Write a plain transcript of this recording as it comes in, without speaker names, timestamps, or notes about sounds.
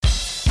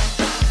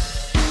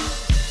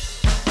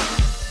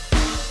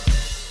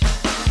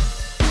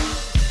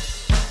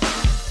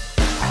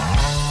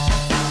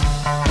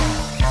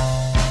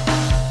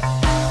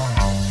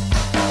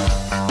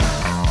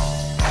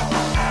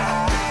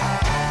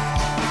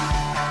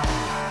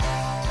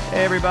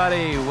Hey,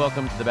 everybody.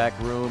 Welcome to the back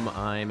room.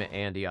 I'm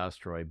Andy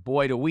Ostroy.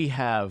 Boy, do we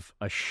have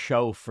a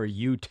show for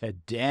you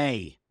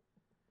today.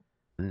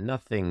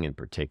 Nothing in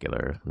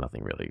particular,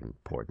 nothing really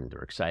important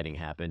or exciting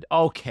happened.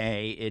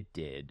 Okay, it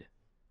did.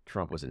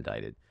 Trump was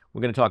indicted.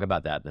 We're going to talk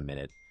about that in a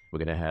minute. We're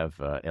going to have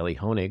Elie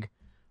Honig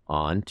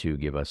on to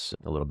give us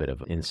a little bit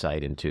of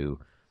insight into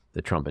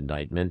the Trump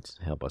indictment,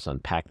 help us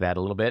unpack that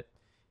a little bit.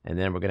 And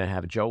then we're going to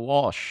have Joe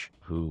Walsh,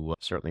 who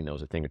certainly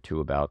knows a thing or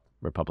two about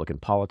Republican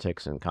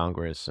politics and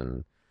Congress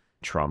and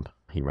Trump.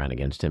 He ran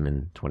against him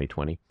in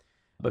 2020.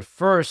 But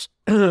first,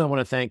 I want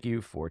to thank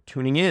you for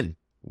tuning in.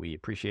 We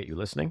appreciate you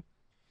listening,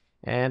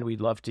 and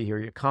we'd love to hear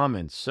your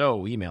comments.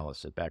 So email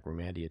us at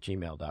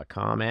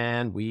backroomandy@gmail.com,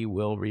 and we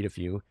will read a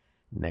few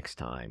next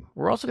time.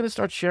 We're also going to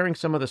start sharing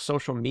some of the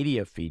social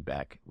media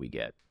feedback we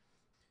get.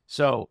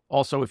 So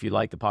also, if you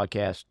like the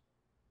podcast,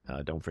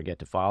 don't forget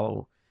to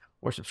follow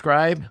or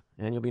subscribe,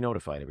 and you'll be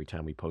notified every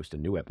time we post a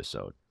new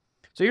episode.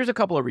 So here's a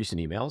couple of recent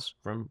emails.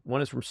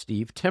 One is from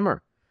Steve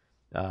Timmer.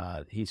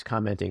 He's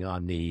commenting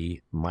on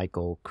the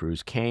Michael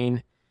Cruz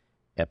Kane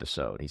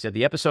episode. He said,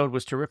 the episode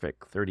was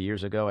terrific. 30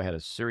 years ago, I had a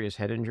serious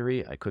head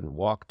injury. I couldn't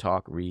walk,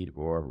 talk, read,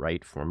 or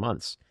write for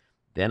months.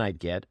 Then I'd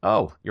get,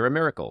 oh, you're a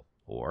miracle,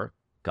 or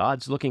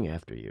God's looking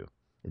after you.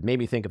 It made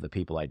me think of the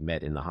people I'd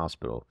met in the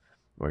hospital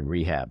or in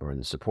rehab or in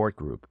the support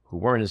group who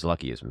weren't as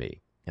lucky as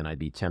me, and I'd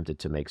be tempted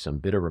to make some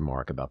bitter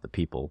remark about the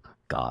people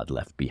God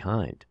left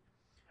behind.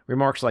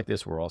 Remarks like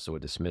this were also a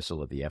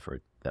dismissal of the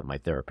effort that my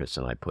therapist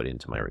and I put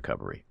into my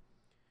recovery.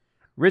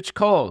 Rich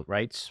Cole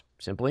writes,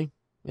 simply,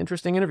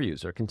 interesting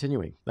interviews are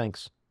continuing.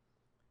 Thanks.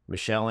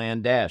 Michelle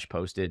Ann Dash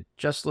posted,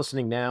 just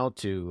listening now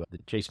to the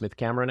J. Smith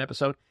Cameron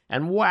episode,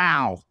 and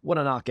wow, what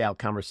a knockout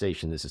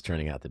conversation this is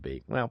turning out to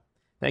be. Well,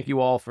 thank you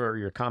all for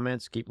your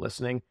comments. Keep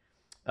listening.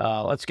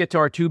 Let's get to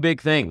our two big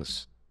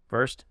things.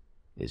 First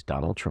is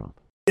Donald Trump.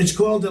 It's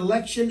called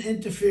election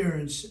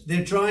interference.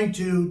 They're trying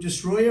to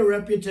destroy a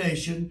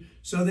reputation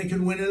so they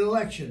can win an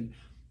election.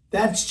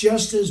 That's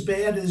just as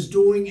bad as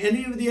doing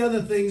any of the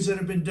other things that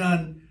have been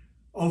done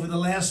over the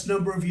last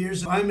number of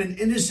years. I'm an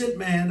innocent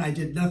man. I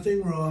did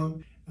nothing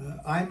wrong.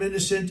 I'm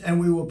innocent, and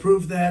we will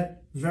prove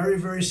that very,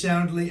 very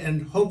soundly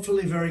and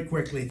hopefully very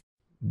quickly.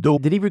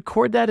 Did he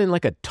record that in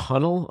like a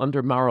tunnel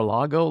under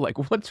Mar-a-Lago? Like,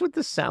 what's with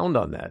the sound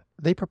on that?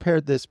 They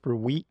prepared this for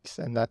weeks,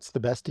 and that's the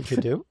best he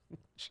could do.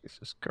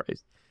 Jesus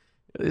Christ.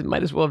 It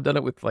might as well have done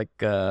it with like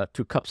 2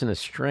 cups and a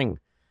string.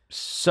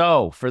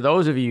 So, for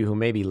those of you who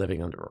may be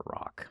living under a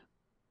rock,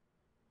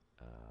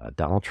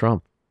 Donald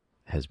Trump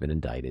has been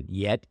indicted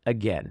yet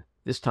again,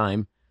 this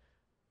time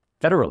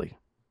federally,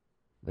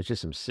 which is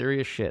some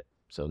serious shit.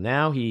 So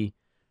now he's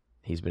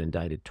been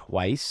indicted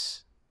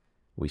twice.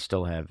 We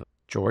still have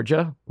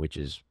Georgia, which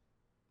is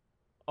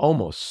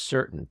almost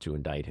certain to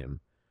indict him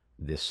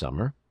this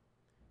summer.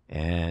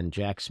 And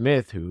Jack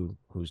Smith,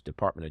 whose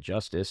Department of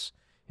Justice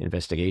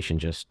investigation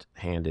just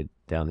handed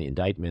down the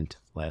indictment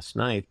last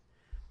night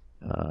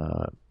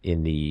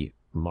in the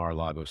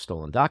Mar-a-Lago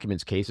stolen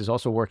documents case, is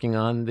also working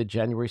on the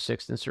January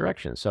 6th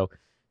insurrection. So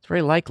it's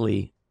very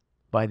likely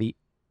by the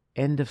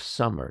end of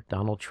summer,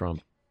 Donald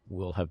Trump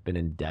will have been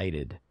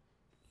indicted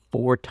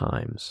 4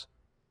 times.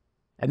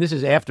 And this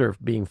is after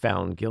being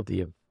found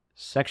guilty of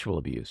sexual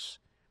abuse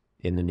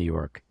in the New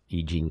York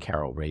E. Jean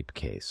Carroll rape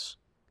case.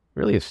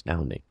 Really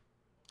astounding.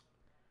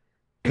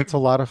 It's a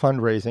lot of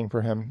fundraising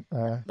for him.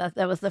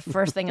 That was the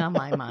first thing on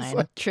my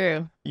mind.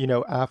 True. You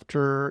know,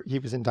 after he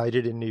was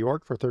indicted in New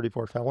York for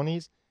 34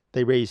 felonies,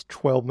 they raised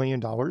 $12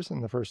 million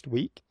in the first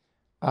week.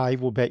 I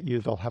will bet you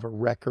they'll have a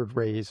record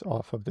raise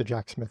off of the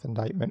Jack Smith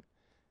indictment.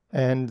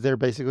 And they're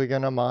basically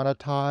going to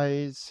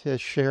monetize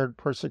his shared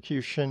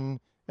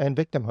persecution and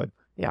victimhood.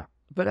 Yeah.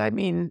 But I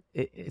mean,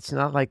 it's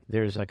not like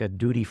there's like a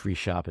duty-free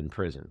shop in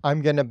prison.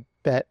 I'm going to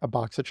bet a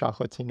box of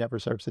chocolates he never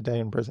serves a day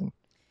in prison.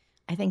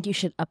 I think you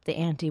should up the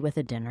ante with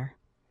a dinner.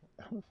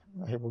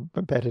 I will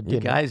bet a dinner. You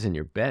guys and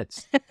your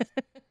bets.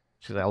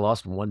 Because I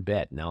lost 1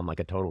 bet. Now I'm like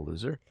a total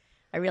loser.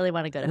 I really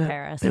want to go to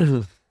Paris.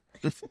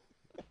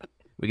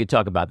 We could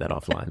talk about that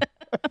offline.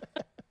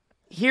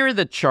 Here are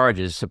the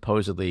charges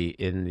supposedly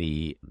in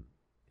the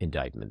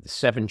indictment. The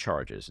 7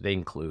 charges. They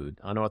include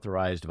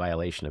unauthorized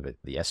violation of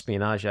the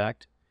Espionage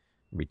Act,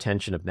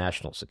 retention of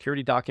national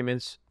security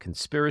documents,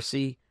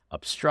 conspiracy,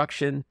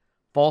 obstruction,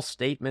 false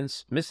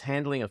statements,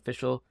 mishandling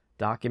official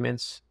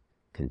documents,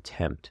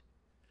 contempt.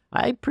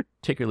 I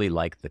particularly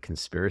like the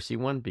conspiracy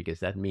one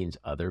because that means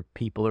other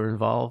people are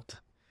involved,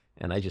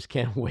 and I just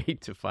can't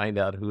wait to find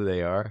out who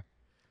they are.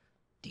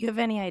 Do you have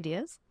any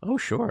ideas? Oh,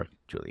 sure.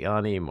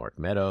 Giuliani, Mark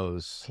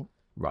Meadows,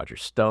 Roger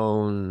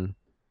Stone,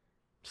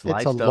 Sly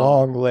It's a Stone.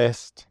 long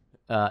list.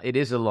 It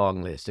is a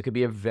long list. It could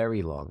be a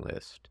very long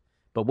list.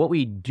 But what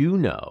we do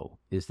know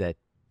is that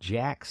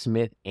Jack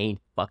Smith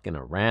ain't fucking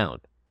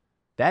around.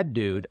 That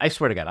dude, I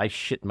swear to God, I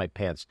shit my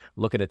pants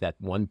looking at that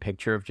one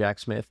picture of Jack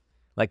Smith.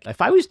 Like,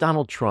 if I was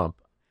Donald Trump,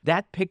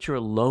 that picture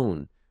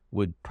alone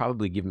would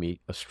probably give me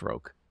a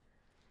stroke.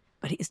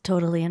 But he's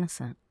totally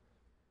innocent.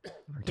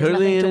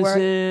 Totally nothing to work-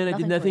 innocent. I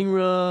did nothing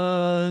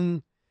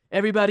wrong.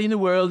 Everybody in the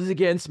world is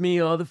against me.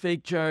 All the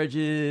fake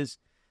charges.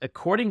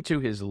 according to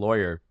his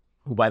lawyer,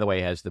 who, by the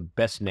way, has the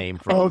best name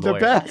for a Oh, lawyer. the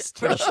best.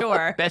 For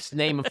sure. Best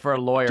name for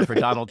a lawyer for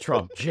Donald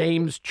Trump,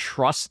 James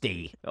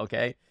Trusty.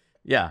 Okay?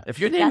 Yeah, if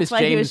your name That's is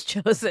why he was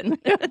James... chosen.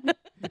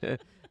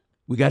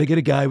 We got to get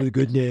a guy with a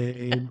good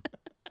name.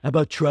 How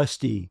about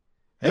Trusty?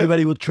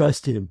 Everybody will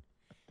trust him.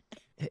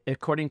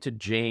 According to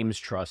James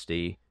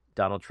Trusty,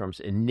 Donald Trump's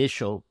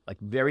initial,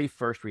 very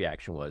first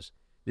reaction was,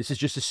 this is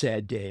just a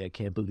sad day. I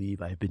can't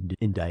believe I've been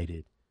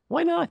indicted.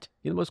 Why not?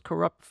 You're the most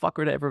corrupt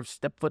fucker to ever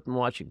step foot in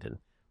Washington.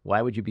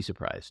 Why would you be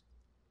surprised?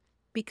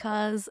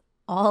 Because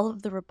all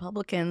of the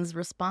Republicans'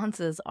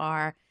 responses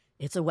are,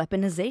 it's a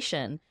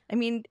weaponization. I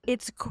mean,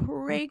 it's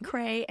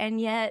cray-cray, and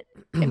yet,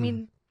 I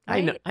mean...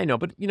 Right? I know,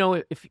 but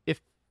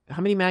if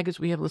how many maggots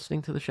we have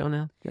listening to the show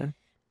now, Jen?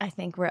 I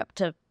think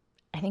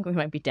we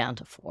might be down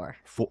to 4.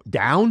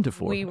 Down to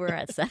 4? We were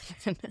at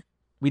 7.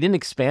 We didn't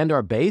expand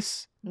our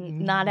base?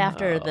 Not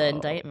after the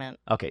indictment.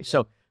 Okay,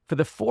 so for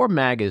the 4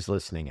 MAGAs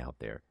listening out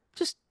there,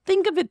 just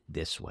think of it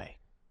this way.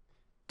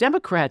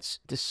 Democrats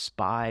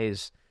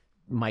despise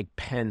Mike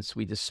Pence.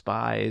 We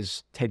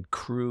despise Ted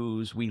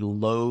Cruz. We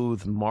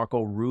loathe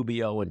Marco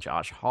Rubio and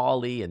Josh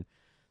Hawley. And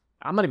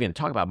I'm not even going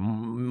to talk about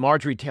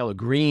Marjorie Taylor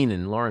Greene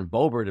and Lauren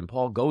Boebert and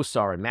Paul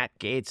Gosar and Matt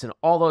Gaetz and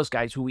all those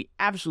guys who we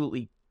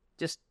absolutely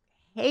just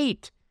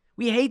hate.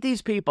 We hate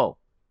these people.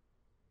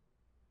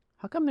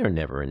 How come they're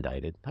never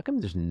indicted? How come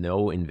there's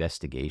no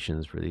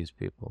investigations for these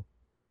people?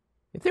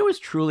 If there was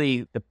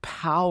truly the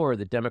power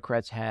that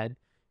Democrats had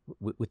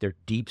with their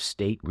deep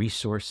state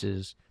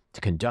resources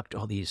to conduct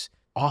all these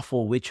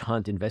awful witch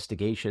hunt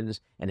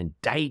investigations and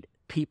indict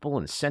people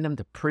and send them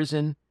to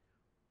prison,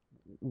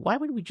 why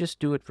would we just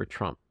do it for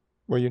Trump?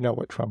 Well, you know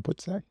what Trump would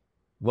say.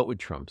 What would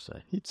Trump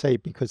say? He'd say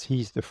because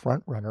he's the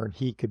front runner and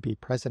he could be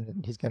president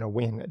and he's going to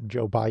win, and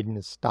Joe Biden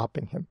is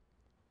stopping him.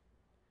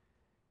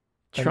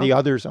 And the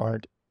others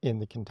aren't in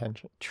the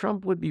contention.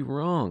 Trump would be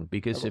wrong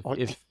because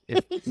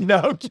if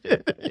no,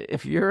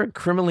 if you're a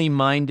criminally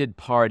minded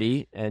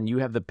party and you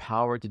have the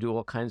power to do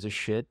all kinds of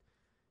shit,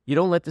 you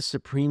don't let the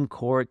Supreme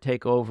Court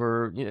take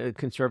over.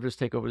 Conservatives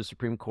take over the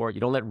Supreme Court. You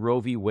don't let Roe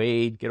v.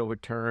 Wade get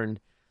overturned.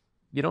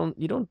 You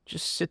don't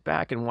just sit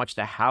back and watch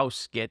the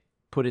House get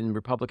put in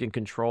Republican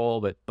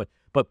control.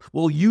 But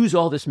we'll use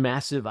all this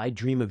massive I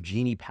dream of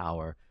genie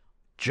power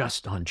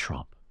just on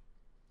Trump.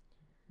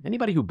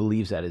 Anybody who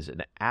believes that is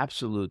an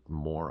absolute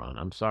moron.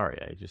 I'm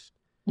sorry.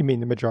 You mean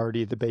the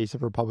majority of the base of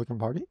the Republican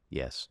Party?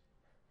 Yes.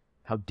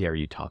 How dare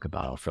you talk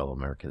about our fellow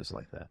Americans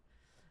like that?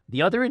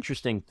 The other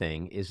interesting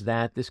thing is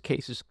that this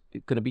case is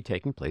going to be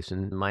taking place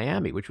in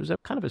Miami, which was a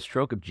kind of a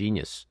stroke of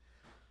genius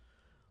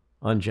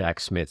on Jack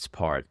Smith's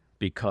part,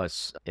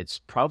 because it's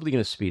probably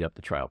going to speed up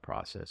the trial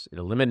process. It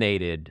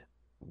eliminated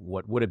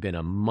what would have been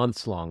a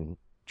months-long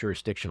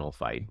jurisdictional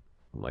fight,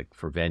 like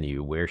for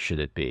venue, where should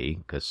it be?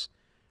 Because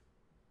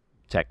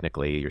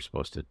technically, you're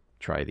supposed to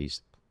try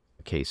these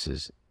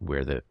cases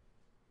where the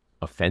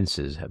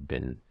offenses have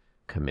been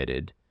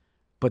committed.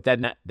 But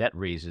that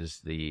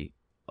raises the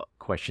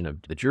question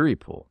of the jury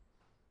pool.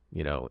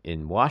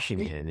 In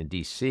Washington, in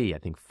D.C., I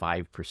think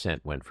 5%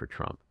 went for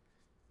Trump.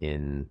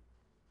 In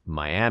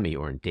Miami,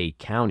 or in Dade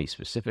County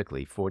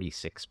specifically,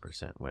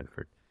 46% went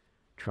for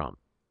Trump.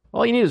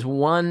 All you need is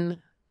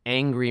one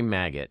angry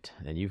maggot,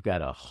 and you've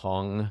got a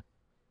hung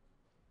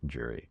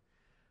jury.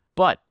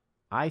 But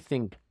I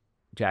think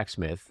Jack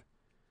Smith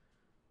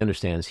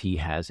understands he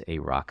has a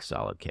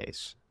rock-solid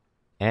case,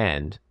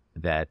 and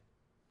that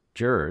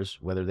jurors,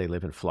 whether they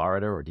live in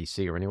Florida or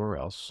D.C. or anywhere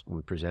else,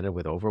 when presented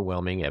with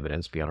overwhelming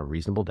evidence beyond a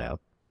reasonable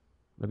doubt,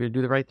 they're going to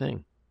do the right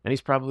thing. And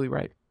he's probably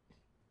right.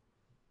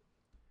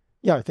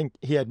 Yeah, I think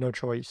he had no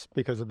choice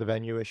because of the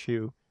venue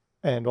issue.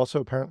 And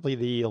also apparently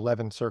the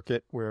 11th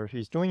Circuit, where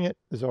he's doing it,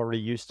 is already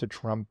used to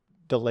Trump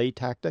delay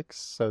tactics,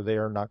 so they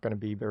are not going to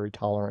be very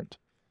tolerant.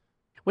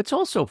 What's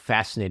also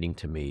fascinating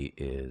to me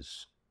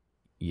is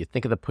you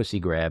think of the pussy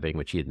grabbing,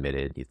 which he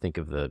admitted. You think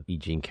of the E.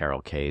 Jean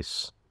Carroll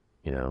case,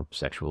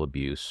 sexual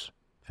abuse,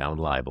 found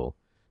liable,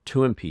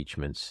 2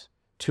 impeachments,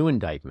 2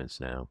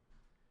 indictments now,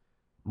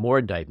 more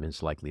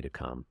indictments likely to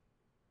come.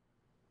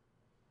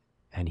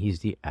 And he's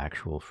the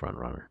actual front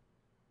runner.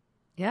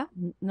 Yeah,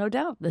 no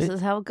doubt. This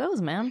is how it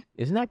goes, man.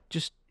 Isn't that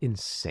just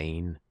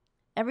insane?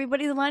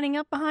 Everybody's lining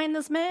up behind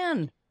this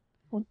man.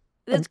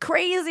 That's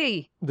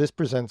crazy. This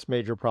presents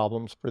major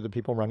problems for the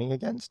people running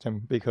against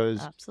him,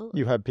 because Absolutely.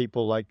 You have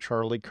people like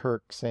Charlie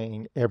Kirk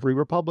saying every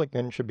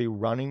Republican should be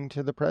running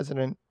to the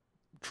president,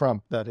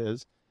 Trump that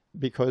is,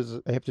 because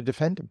they have to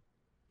defend him.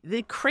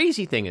 The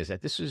crazy thing is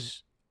that this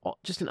is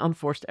just an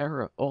unforced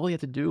error. All he had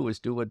to do was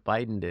do what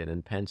Biden did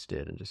and Pence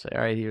did and just say,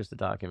 all right, here's the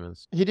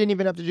documents. He didn't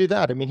even have to do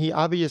that. I mean, he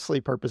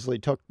obviously purposely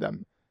took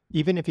them.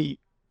 Even if he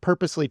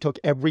purposely took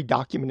every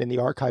document in the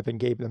archive and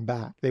gave them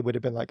back, they would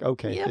have been like,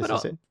 okay, this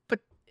is it.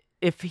 But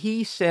if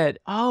he said,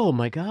 oh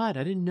my God,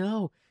 I didn't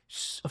know.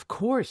 Of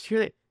course,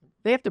 here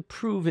they have to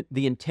prove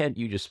the intent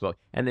you just spoke,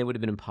 and it would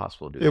have been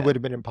impossible to do that. It would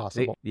have been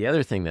impossible. The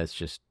other thing that's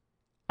just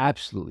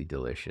absolutely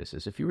delicious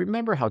is if you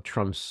remember how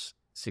Trump's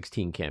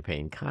 2016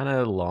 campaign kind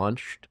of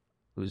launched,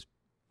 it was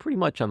pretty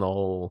much on the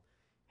whole,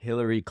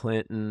 Hillary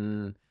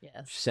Clinton,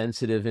 Yes.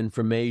 sensitive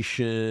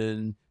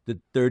information, the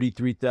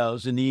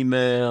 33,000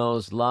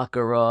 emails, lock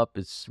her up.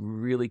 It's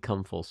really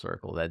come full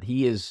circle that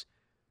he is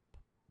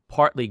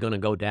partly going to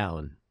go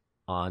down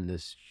on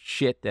this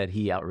shit that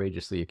he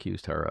outrageously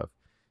accused her of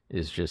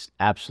is just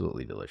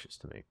absolutely delicious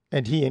to me.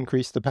 And he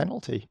increased the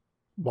penalty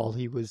while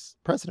he was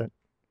president.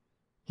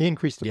 He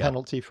increased the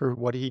penalty for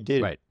what he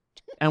did. Right.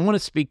 I want to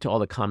speak to all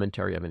the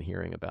commentary I've been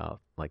hearing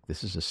about, like,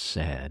 this is a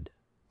sad,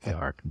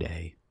 dark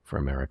day for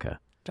America.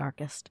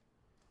 Darkest.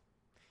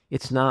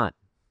 It's not.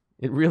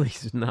 It really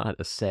is not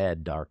a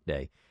sad, dark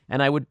day.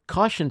 And I would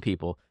caution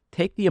people,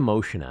 take the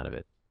emotion out of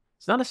it.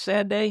 It's not a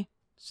sad day.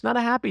 It's not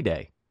a happy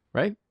day,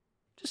 right?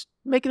 Just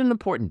make it an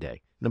important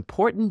day. An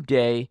important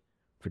day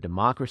for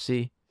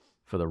democracy,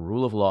 for the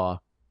rule of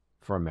law,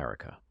 for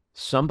America.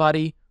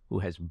 Somebody who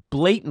has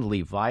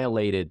blatantly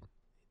violated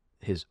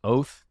his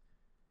oath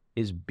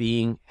is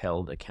being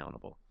held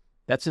accountable.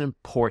 That's an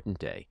important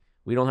day.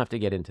 We don't have to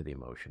get into the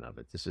emotion of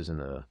it. This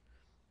isn't a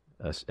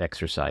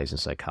exercise in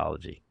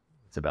psychology.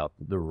 It's about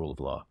the rule of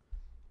law.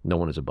 No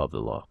one is above the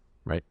law,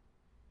 right?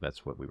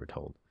 That's what we were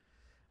told.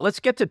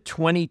 Let's get to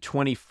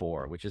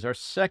 2024, which is our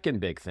second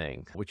big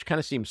thing, which kind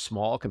of seems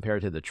small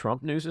compared to the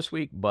Trump news this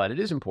week, but it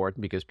is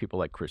important because people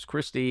like Chris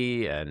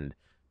Christie and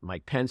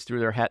Mike Pence threw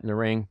their hat in the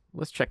ring.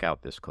 Let's check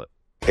out this clip.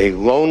 A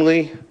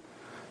lonely,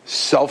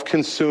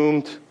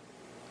 self-consumed,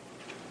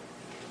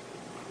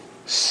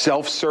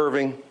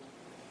 self-serving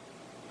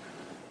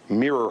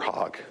mirror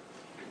hog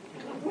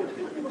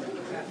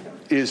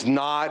is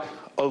not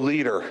a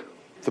leader.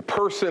 The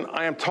person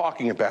I am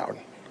talking about,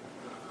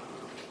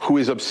 who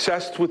is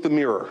obsessed with the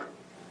mirror,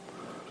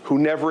 who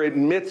never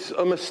admits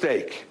a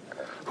mistake,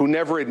 who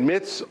never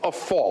admits a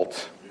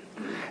fault,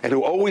 and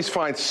who always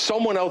finds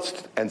someone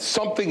else and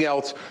something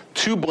else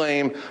to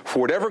blame for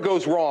whatever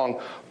goes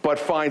wrong, but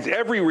finds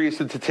every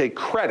reason to take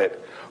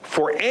credit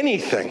for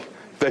anything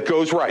that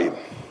goes right,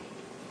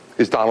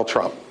 is Donald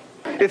Trump.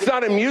 It's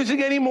not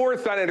amusing anymore.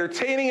 It's not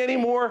entertaining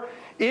anymore.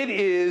 It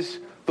is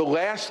the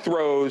last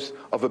throes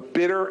of a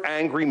bitter,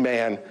 angry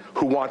man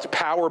who wants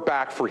power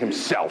back for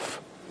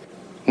himself,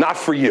 not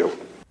for you.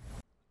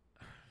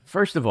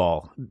 First of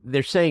all,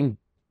 they're saying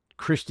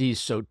Christie's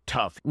so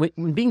tough.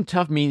 When being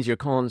tough means you're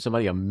calling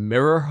somebody a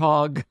mirror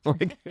hog,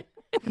 like,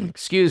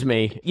 excuse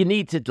me, you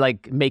need to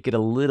like make it a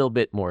little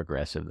bit more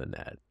aggressive than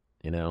that.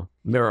 You know,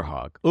 mirror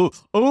hog.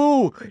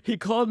 Oh, he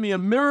called me a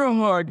mirror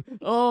hog.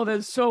 Oh,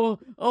 that's so,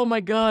 oh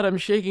my God, I'm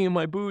shaking in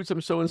my boots.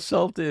 I'm so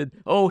insulted.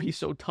 Oh, he's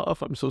so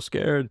tough. I'm so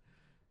scared.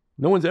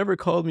 No one's ever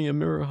called me a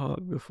mirror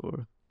hog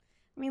before.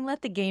 I mean,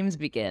 let the games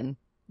begin.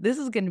 This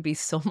is going to be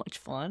so much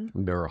fun.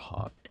 Mirror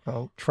hog.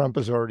 Well, Trump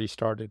has already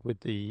started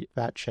with the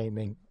fat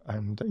shaming,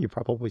 and you've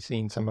probably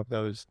seen some of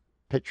those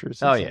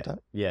pictures. Oh, yeah.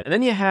 Yeah. And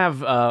then you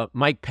have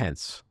Mike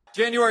Pence.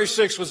 January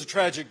 6th was a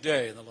tragic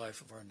day in the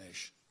life of our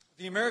nation.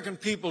 The American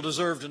people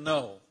deserve to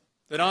know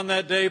that on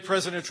that day,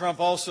 President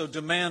Trump also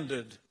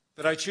demanded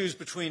that I choose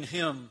between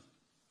him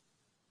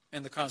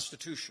and the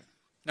Constitution.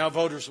 Now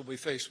voters will be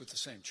faced with the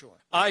same choice.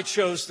 I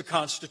chose the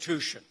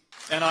Constitution,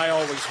 and I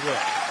always will.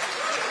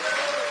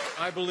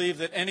 I believe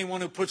that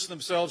anyone who puts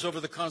themselves over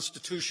the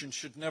Constitution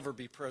should never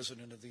be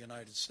President of the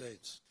United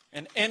States.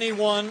 And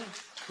anyone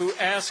who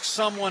asks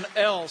someone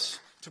else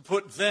to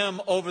put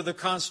them over the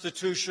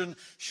Constitution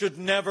should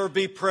never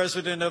be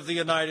President of the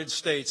United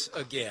States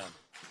again.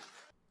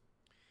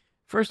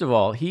 First of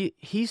all,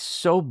 he's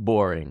so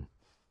boring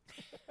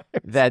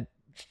that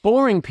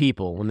boring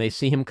people, when they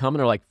see him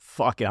coming, are like,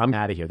 fuck it, I'm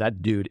out of here.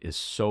 That dude is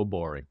so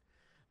boring.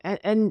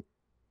 And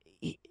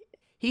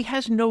he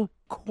has no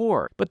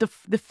core. But the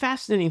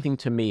fascinating thing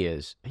to me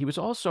is he was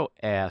also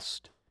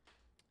asked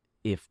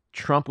if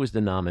Trump was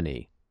the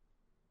nominee,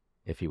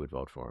 if he would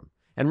vote for him.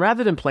 And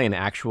rather than play an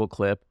actual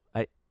clip,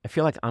 I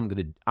feel like I'm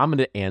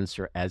gonna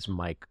answer as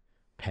Mike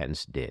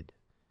Pence did,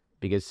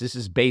 because this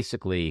is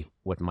basically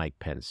what Mike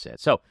Pence said.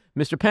 So,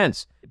 Mr.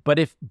 Pence, but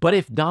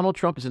if Donald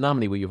Trump is a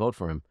nominee, will you vote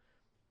for him?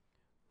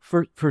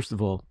 First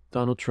of all,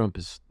 Donald Trump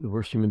is the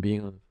worst human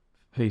being on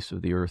the face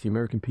of the earth. The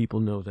American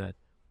people know that.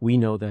 We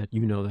know that.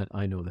 You know that.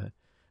 I know that.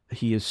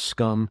 He is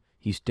scum.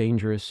 He's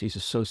dangerous. He's a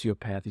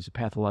sociopath. He's a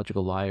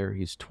pathological liar.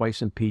 He's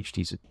twice impeached.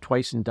 He's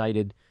twice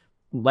indicted,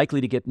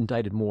 likely to get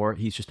indicted more.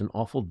 He's just an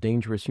awful,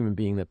 dangerous human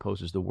being that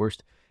poses the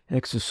worst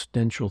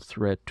existential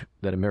threat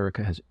that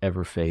America has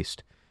ever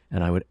faced.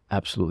 And I would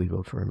absolutely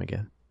vote for him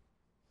again.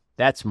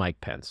 That's Mike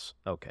Pence.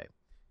 Okay.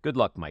 Good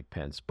luck, Mike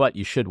Pence. But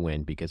you should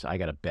win, because I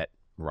got a bet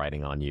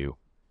riding on you,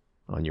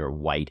 on your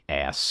white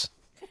ass.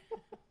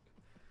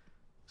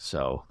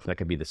 So that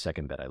could be the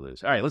second bet I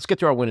lose. All right, let's get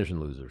to our winners and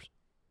losers.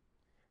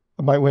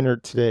 My winner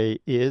today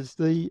is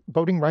the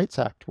Voting Rights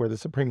Act, where the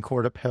Supreme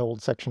Court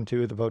upheld Section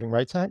 2 of the Voting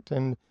Rights Act,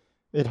 and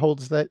it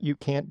holds that you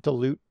can't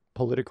dilute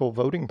political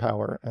voting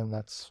power, and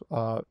that's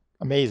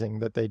amazing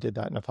that they did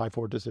that in a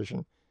 5-4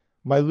 decision.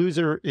 My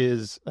loser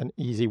is an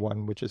easy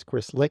one, which is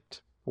Chris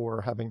Licht,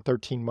 for having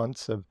 13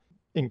 months of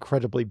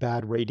incredibly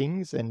bad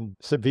ratings and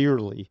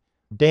severely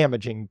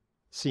damaging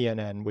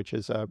CNN, which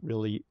is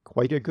really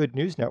quite a good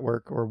news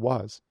network, or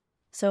was.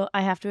 So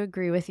I have to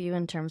agree with you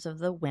in terms of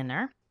the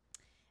winner.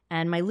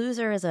 And my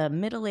loser is a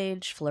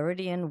middle-aged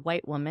Floridian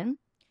white woman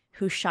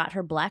who shot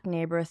her black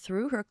neighbor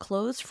through her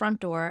closed front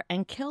door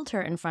and killed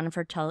her in front of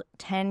her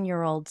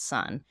 10-year-old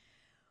son.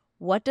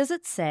 What does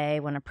it say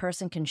when a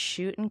person can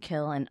shoot and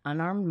kill an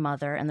unarmed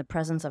mother in the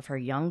presence of her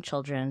young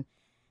children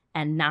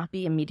and not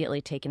be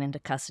immediately taken into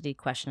custody,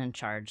 questioned, and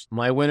charged?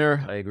 My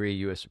winner, I agree,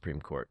 U.S.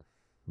 Supreme Court.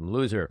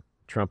 Loser,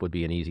 Trump would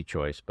be an easy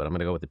choice, but I'm going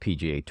to go with the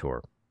PGA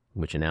Tour,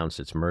 which announced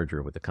its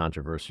merger with the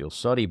controversial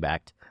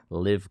Saudi-backed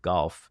Live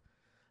Golf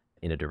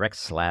in a direct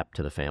slap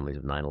to the families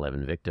of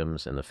 9/11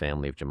 victims and the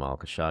family of Jamal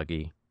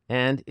Khashoggi,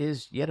 and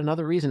is yet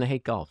another reason to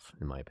hate golf,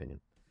 in my opinion.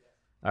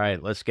 All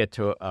right, let's get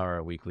to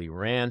our weekly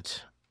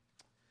rant.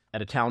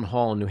 At a town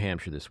hall in New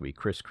Hampshire this week,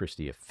 Chris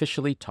Christie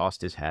officially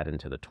tossed his hat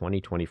into the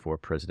 2024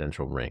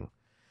 presidential ring.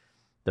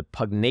 The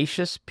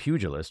pugnacious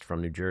pugilist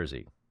from New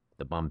Jersey,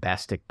 the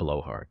bombastic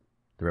blowhard,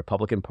 the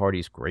Republican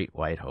Party's great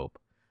white hope,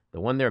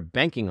 the one they're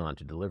banking on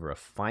to deliver a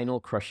final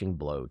crushing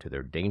blow to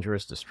their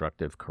dangerous,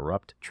 destructive,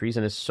 corrupt,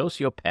 treasonous,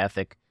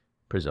 sociopathic,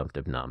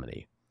 presumptive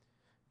nominee.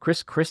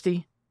 Chris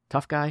Christie?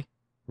 Tough guy?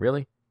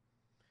 Really?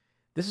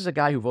 This is a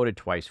guy who voted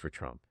twice for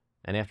Trump,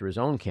 and after his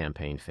own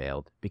campaign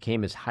failed,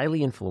 became his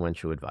highly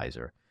influential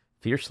advisor,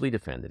 fiercely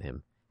defended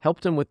him,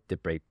 helped him with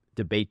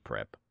debate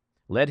prep,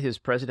 led his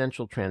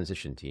presidential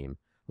transition team,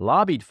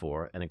 lobbied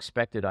for and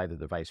expected either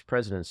the vice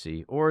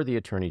presidency or the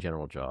attorney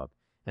general job,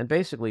 and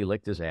basically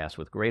licked his ass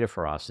with greater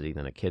ferocity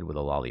than a kid with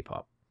a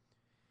lollipop.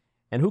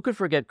 And who could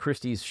forget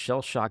Christie's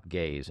shell-shocked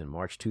gaze in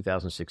March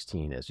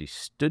 2016 as he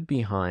stood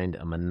behind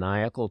a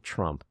maniacal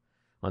Trump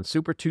on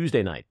Super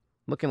Tuesday night,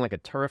 looking like a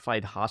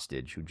terrified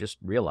hostage who just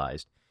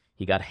realized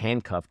he got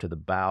handcuffed to the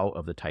bow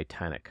of the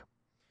Titanic.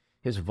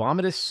 His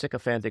vomitous,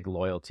 sycophantic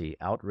loyalty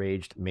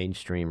outraged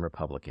mainstream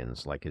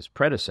Republicans like his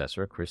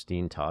predecessor,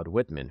 Christine Todd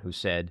Whitman, who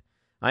said,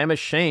 "I am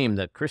ashamed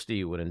that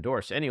Christie would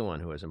endorse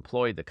anyone who has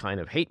employed the kind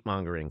of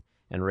hate-mongering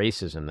and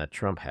racism that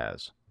Trump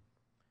has."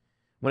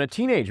 When a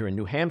teenager in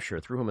New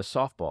Hampshire threw him a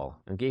softball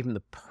and gave him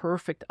the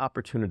perfect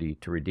opportunity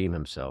to redeem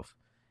himself,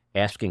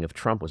 asking if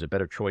Trump was a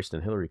better choice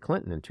than Hillary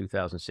Clinton in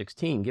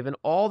 2016, given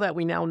all that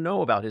we now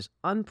know about his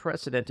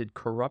unprecedented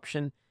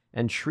corruption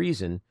and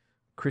treason,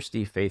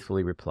 Christie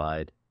faithfully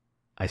replied,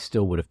 "I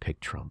still would have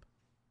picked Trump."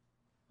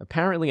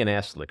 Apparently an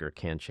ass licker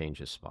can't change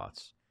his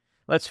spots.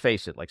 Let's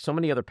face it, like so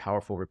many other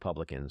powerful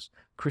Republicans,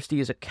 Christie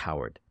is a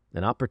coward,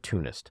 an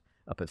opportunist,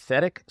 a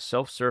pathetic,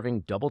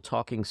 self-serving,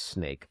 double-talking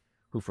snake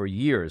who for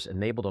years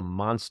enabled a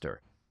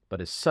monster,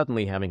 but is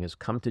suddenly having his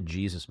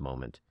come-to-Jesus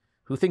moment,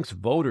 who thinks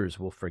voters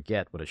will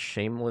forget what a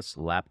shameless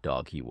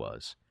lapdog he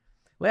was.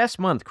 Last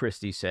month,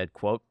 Christie said,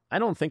 quote, "I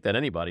don't think that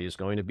anybody is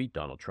going to beat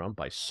Donald Trump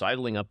by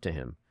sidling up to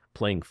him,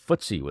 playing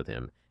footsie with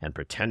him, and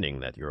pretending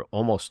that you're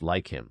almost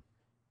like him."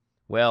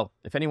 Well,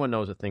 if anyone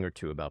knows a thing or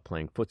two about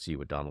playing footsie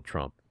with Donald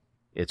Trump,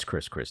 it's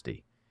Chris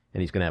Christie,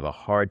 and he's going to have a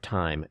hard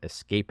time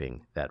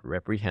escaping that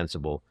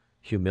reprehensible,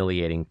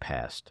 humiliating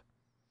past.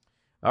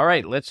 All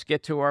right, let's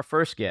get to our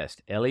first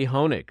guest, Elie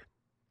Honig.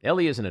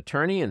 Elie is an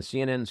attorney and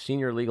CNN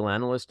senior legal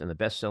analyst and the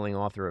best-selling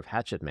author of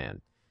Hatchet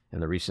Man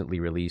and the recently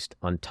released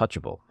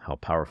Untouchable, How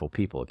Powerful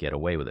People Get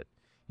Away with It.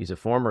 He's a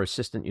former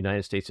assistant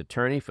United States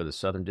attorney for the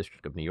Southern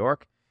District of New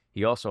York.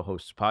 He also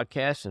hosts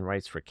podcasts and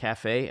writes for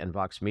Cafe and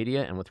Vox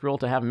Media, and we're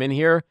thrilled to have him in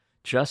here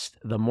just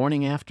the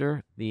morning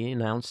after the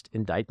announced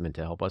indictment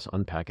to help us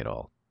unpack it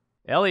all.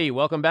 Elie,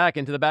 welcome back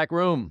into the back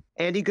room.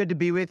 Andy, good to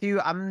be with you.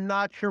 I'm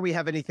not sure we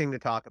have anything to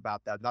talk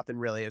about, though. Nothing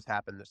really has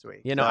happened this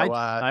week. You know, so,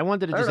 I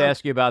wanted to just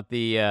ask you about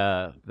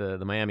the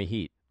Miami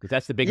Heat, because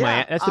that's the big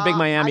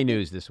Miami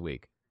news this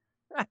week.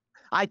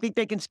 I think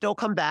they can still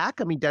come back.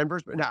 I mean,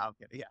 Denver's no, I'm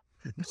kidding.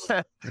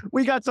 Yeah,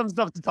 we got some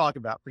stuff to talk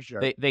about for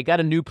sure. They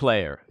got a new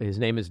player. His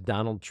name is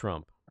Donald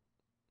Trump.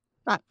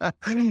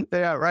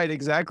 Yeah, right.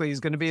 Exactly. He's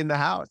going to be in the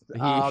house.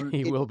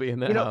 He will be in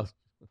the house.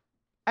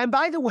 And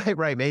by the way,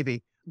 right,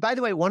 maybe. By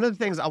the way, one of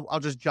the things, I'll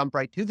just jump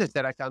right to this,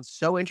 that I found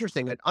so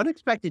interesting, an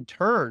unexpected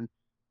turn.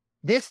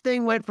 This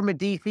thing went from a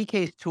D.C.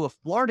 case to a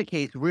Florida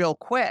case real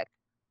quick.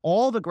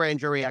 All the grand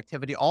jury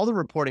activity, all the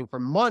reporting for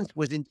months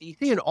was in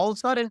D.C. And all of a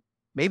sudden,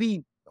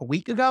 maybe a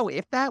week ago,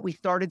 if that, we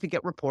started to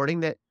get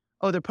reporting that,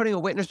 oh, they're putting a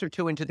witness or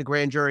two into the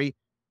grand jury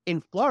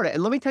in Florida.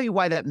 And let me tell you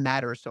why that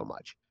matters so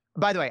much.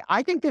 By the way,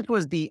 I think this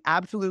was the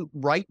absolute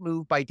right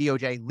move by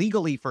DOJ,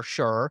 legally for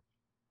sure,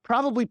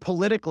 probably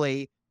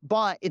politically,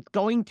 but it's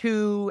going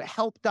to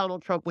help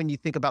Donald Trump when you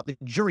think about the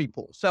jury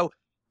pool. So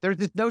there's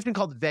this notion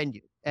called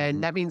venue.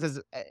 And that means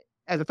as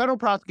a federal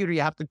prosecutor,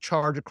 you have to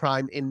charge a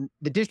crime in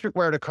the district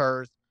where it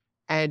occurs.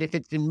 And if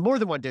it's in more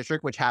than one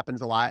district, which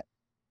happens a lot,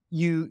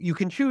 you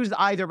can choose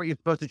either, but you're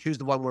supposed to choose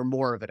the one where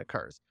more of it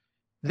occurs.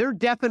 There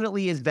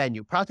definitely is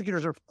venue.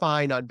 Prosecutors are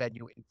fine on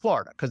venue in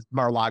Florida because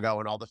Mar-a-Lago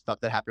and all the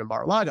stuff that happened in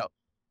Mar-a-Lago.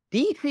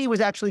 D.C.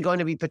 was actually going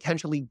to be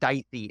potentially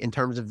dicey in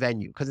terms of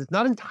venue because it's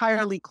not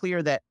entirely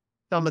clear that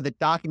some of the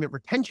document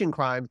retention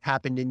crimes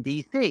happened in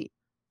D.C.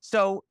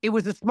 So it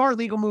was a smart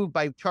legal move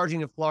by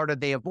charging in Florida.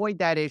 They avoid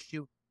that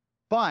issue,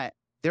 but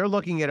they're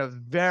looking at a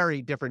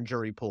very different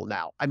jury pool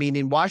now. I mean,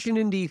 in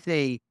Washington,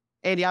 D.C.,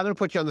 Andy, I'm going to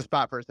put you on the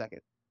spot for a second.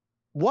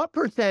 What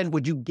percent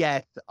would you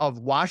guess of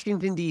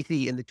Washington,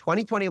 D.C. in the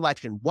 2020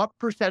 election? What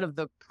percent of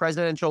the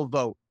presidential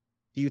vote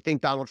do you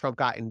think Donald Trump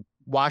got in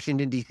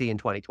Washington, D.C. in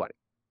 2020?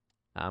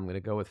 I'm going to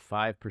go with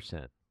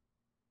 5%.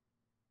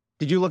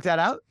 Did you look that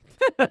out?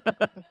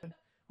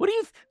 What do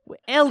you,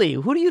 Elie,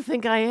 who do you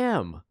think I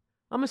am?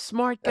 I'm a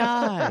smart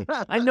guy.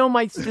 I know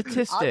my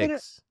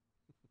statistics.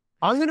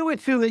 I'm going to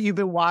assume that you've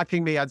been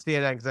watching me on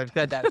CNN because I've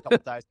said that a couple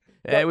times.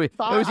 It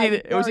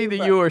was either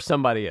you or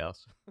somebody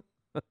else.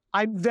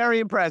 I'm very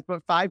impressed,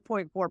 but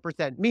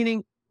 5.4%,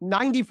 meaning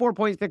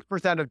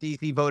 94.6% of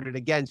D.C. voted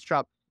against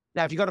Trump.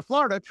 Now, if you go to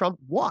Florida, Trump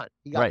won.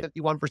 He got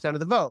 51% of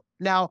the vote.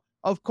 Now,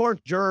 of course,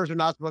 jurors are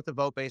not supposed to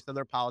vote based on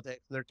their politics.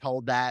 And they're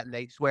told that, and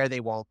they swear they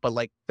won't. But,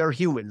 like, they're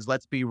humans.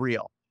 Let's be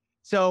real.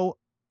 So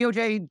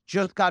DOJ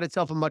just got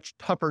itself a much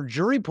tougher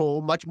jury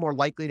pool, much more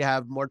likely to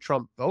have more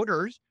Trump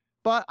voters.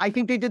 But I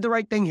think they did the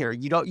right thing here.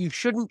 You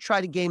shouldn't try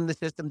to game the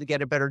system to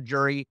get a better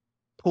jury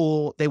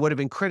pool. They would have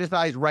been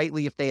criticized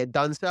rightly if they had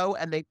done so,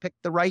 and they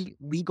picked the right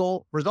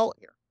legal result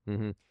here.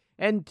 Mm-hmm.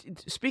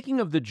 And speaking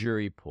of the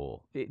jury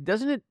pool,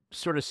 doesn't it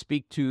sort of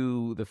speak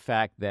to the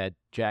fact that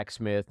Jack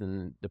Smith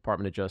and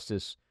Department of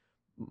Justice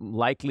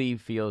likely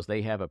feels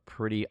they have a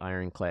pretty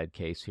ironclad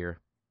case here?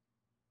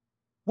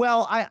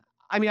 Well,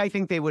 I mean, I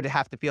think they would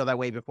have to feel that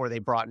way before they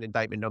brought an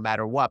indictment no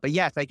matter what. But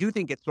yes, I do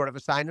think it's sort of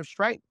a sign of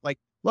strength. Like,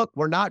 look,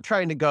 we're not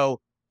trying to go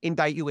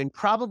indict you in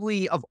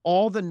probably of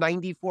all the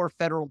 94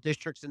 federal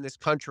districts in this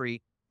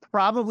country,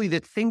 probably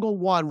the single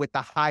one with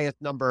the highest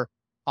number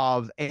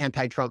of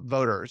anti-Trump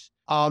voters.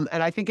 And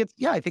I think it's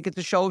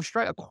a show of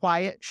strength, a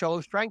quiet show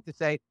of strength to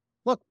say,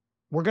 look,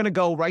 we're going to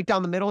go right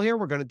down the middle here.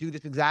 We're going to do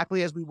this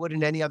exactly as we would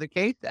in any other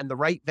case. And the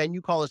right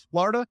venue call is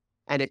Florida.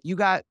 And if you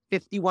got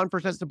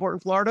 51% support in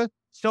Florida,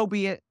 so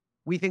be it.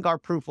 We think our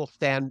proof will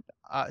stand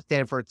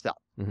for itself.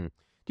 Mm-hmm.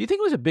 Do you think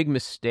it was a big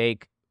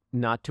mistake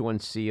not to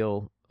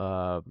unseal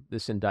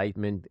this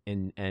indictment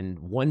and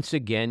once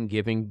again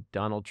giving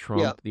Donald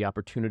Trump the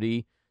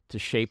opportunity to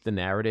shape the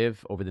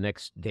narrative over the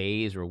next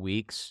days or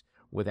weeks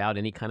without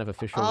any kind of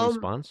official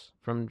response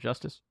from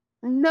Justice?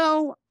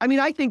 No. I mean,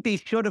 I think they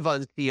should have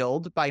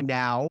unsealed by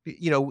now.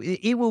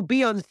 It will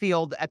be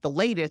unsealed at the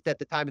latest at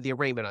the time of the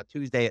arraignment on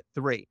Tuesday at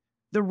 3.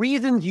 The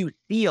reasons you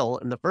seal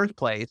in the first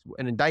place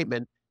an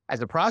indictment as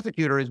a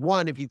prosecutor is,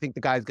 one, if you think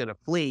the guy's going to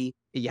flee,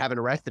 you haven't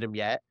arrested him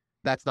yet,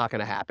 that's not going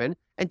to happen.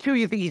 And two,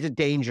 you think he's a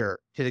danger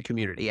to the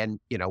community. And,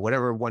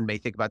 whatever one may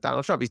think about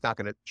Donald Trump, he's not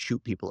going to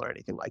shoot people or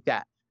anything like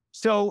that.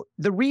 So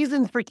the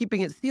reasons for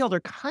keeping it sealed are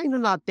kind of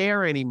not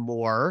there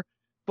anymore,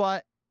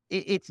 but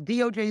it's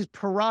DOJ's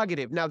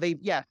prerogative. Now, they've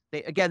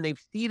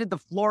ceded the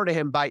floor to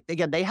him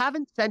they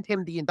haven't sent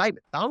him the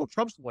indictment. Donald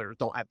Trump's lawyers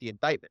don't have the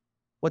indictment.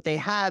 What they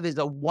have is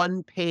a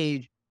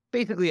one-page,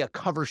 basically a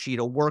cover sheet,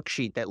 a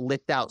worksheet that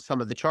lists out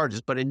some of the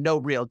charges, but in no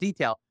real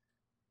detail.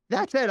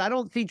 That said, I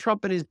don't see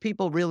Trump and his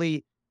people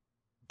really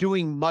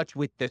doing much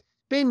with the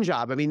spin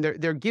job. I mean,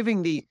 they're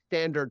giving the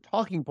standard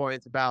talking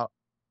points about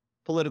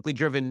politically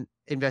driven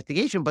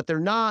investigation, but they're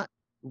not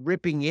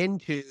ripping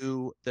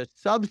into the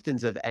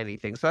substance of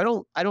anything.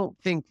 So I don't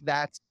think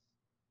that's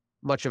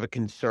much of a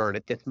concern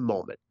at this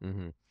moment.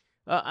 Mm-hmm.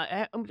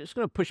 I'm just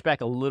going to push back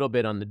a little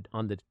bit on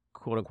the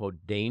quote unquote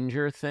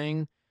danger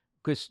thing,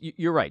 because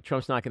you're right.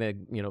 Trump's not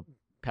going to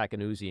pack an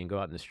Uzi and go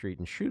out in the street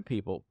and shoot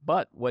people.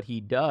 But what he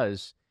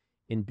does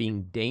in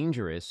being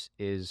dangerous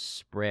is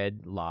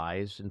spread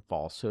lies and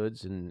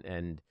falsehoods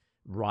and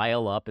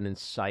rile up and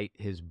incite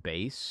his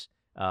base,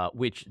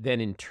 which then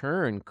in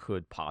turn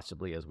could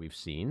possibly, as we've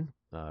seen,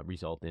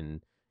 result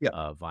in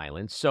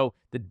violence. So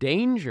the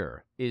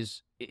danger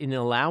is in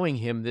allowing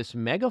him this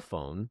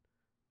megaphone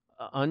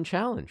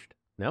unchallenged.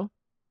 No?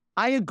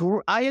 I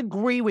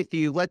agree with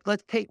you.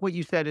 Let's take what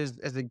you said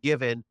as a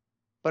given,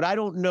 but I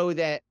don't know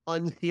that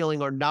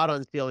unsealing or not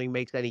unsealing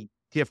makes any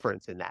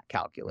difference in that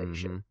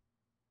calculation. Mm-hmm.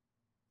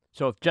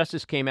 So if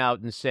Justice came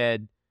out and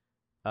said,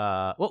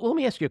 well, let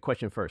me ask you a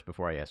question first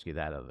before I ask you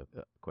that other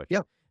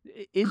question.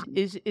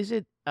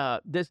 Yeah.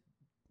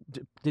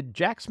 Did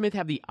Jack Smith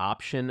have the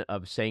option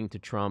of saying to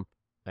Trump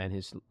and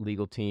his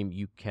legal team,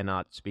 you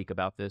cannot speak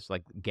about this,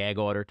 like gag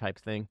order type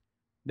thing?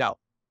 No,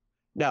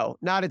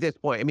 not at this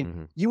point. I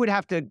mean, you would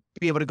have to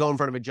be able to go in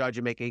front of a judge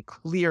and make a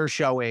clear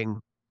showing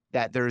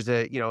that there's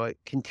a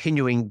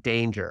continuing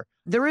danger.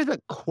 There is a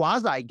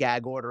quasi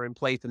gag order in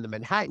place in the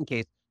Manhattan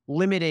case,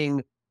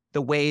 limiting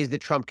the ways that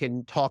Trump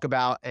can talk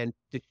about and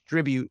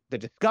distribute the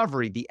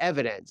discovery, the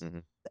evidence. Mm-hmm.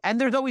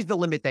 And there's always the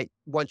limit that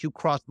once you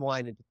cross the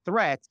line into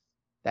threats,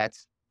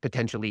 that's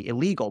potentially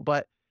illegal.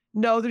 But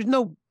no,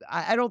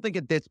 I don't think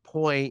at this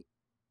point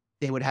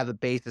they would have a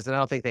basis, and I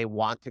don't think they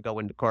want to go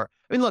into court.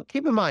 I mean, look,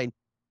 keep in mind,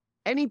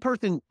 any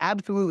person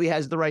absolutely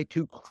has the right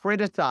to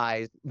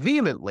criticize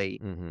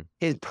vehemently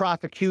his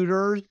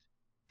prosecutors,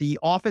 the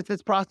office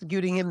that's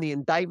prosecuting him, the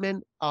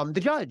indictment, the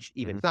judge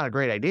even. It's not a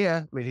great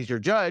idea. I mean, he's your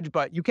judge,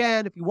 but you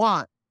can if you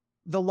want.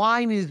 The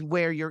line is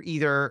where you're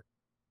either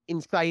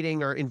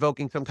inciting or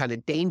invoking some kind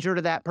of danger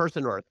to that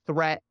person or a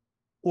threat.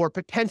 or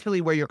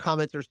potentially where your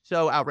comments are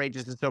so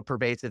outrageous and so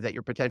pervasive that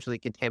you're potentially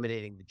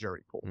contaminating the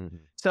jury pool. Mm-hmm.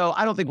 So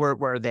I don't think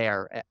we're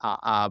there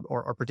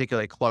or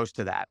particularly close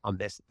to that on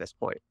this at this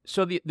point.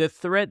 So the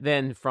threat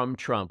then from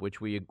Trump,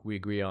 which we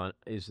agree on,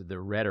 is the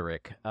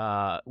rhetoric.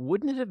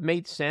 Wouldn't it have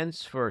made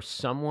sense for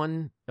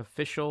someone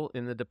official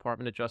in the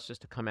Department of Justice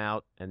to come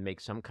out and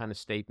make some kind of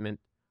statement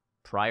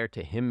prior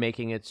to him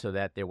making it so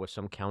that there was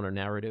some counter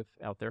narrative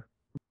out there?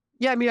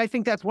 Yeah, I mean, I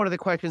think that's one of the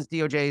questions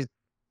DOJ is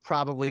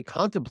probably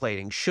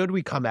contemplating. Should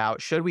we come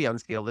out? Should we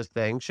unseal this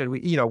thing? Should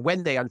we,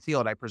 when they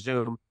unseal it, I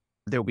presume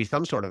there'll be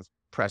some sort of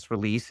press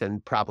release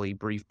and probably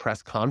brief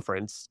press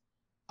conference.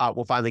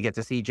 We'll finally get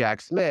to see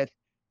Jack Smith.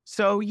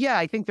 So, yeah,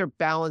 I think they're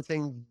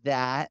balancing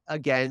that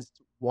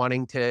against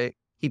wanting to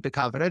keep it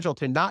confidential,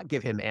 to not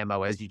give him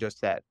ammo, as you just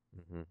said.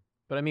 Mm-hmm.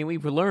 But I mean,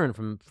 we've learned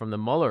from the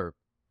Mueller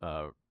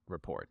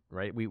report,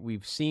 right?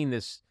 We've seen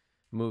this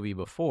movie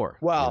before.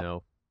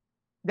 Well,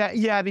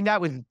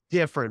 that was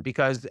different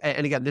because,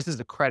 and again, this is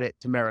a credit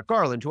to Merrick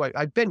Garland, who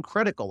I've been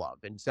critical of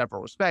in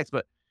several respects.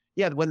 But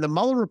yeah, when the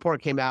Mueller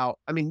report came out,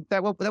 I mean,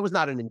 that was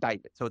not an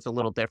indictment, so it's a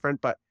little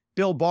different. But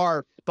Bill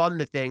Barr spun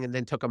the thing and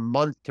then took a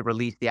month to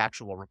release the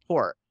actual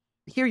report.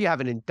 Here you have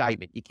an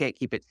indictment. You can't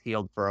keep it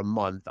sealed for a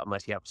month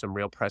unless you have some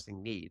real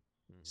pressing need.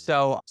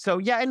 Mm-hmm. So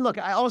yeah, and look,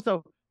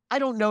 I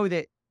don't know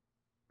that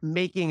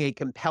making a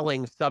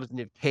compelling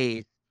substantive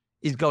case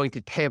is going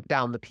to tamp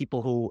down the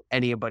people who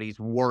anybody's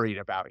worried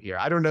about here.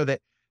 I don't know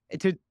that,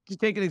 to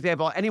take an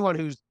example, anyone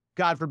who's,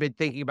 God forbid,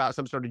 thinking about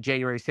some sort of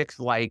January 6th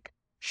like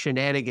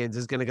shenanigans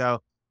is going to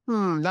go,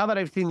 now that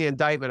I've seen the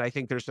indictment, I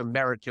think there's some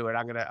merit to it.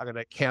 I'm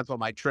gonna cancel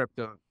my trip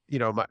to,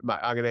 I'm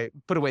gonna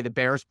put away the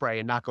bear spray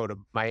and not go to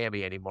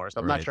Miami anymore. So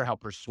I'm not sure how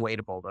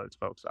persuadable those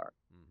folks are.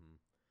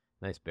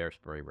 Mm-hmm. Nice bear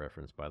spray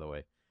reference, by the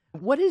way.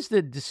 What is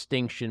the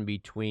distinction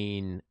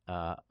between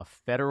a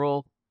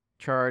federal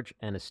charge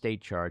and a state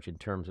charge in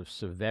terms of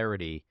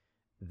severity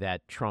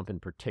that Trump in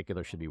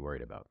particular should be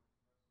worried about?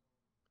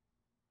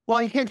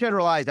 Well, you can't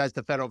generalize as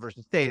to federal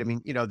versus state. I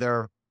mean, there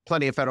are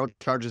plenty of federal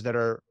charges that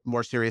are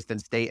more serious than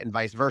state and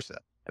vice versa.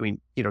 I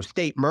mean,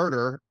 state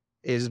murder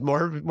is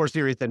more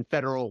serious than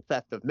federal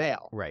theft of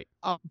mail. Right.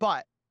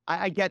 But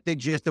I get the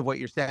gist of what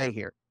you're saying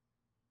here.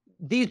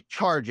 These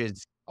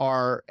charges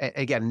are,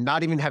 again,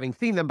 not even having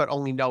seen them, but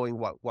only knowing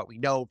what we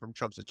know from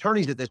Trump's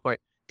attorneys at this point.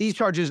 These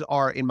charges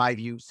are, in my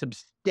view,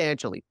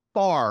 substantially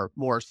far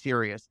more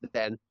serious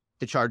than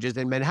the charges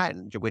in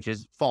Manhattan, which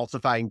is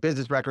falsifying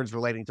business records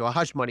relating to a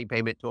hush money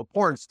payment to a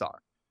porn star.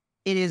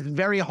 It is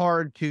very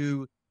hard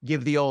to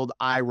give the old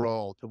eye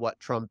roll to what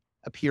Trump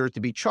appears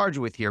to be charged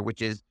with here,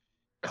 which is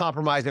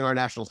compromising our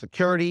national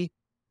security,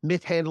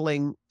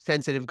 mishandling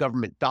sensitive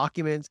government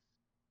documents,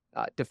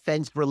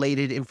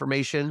 defense-related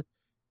information,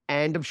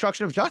 and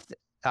obstruction of justice.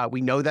 We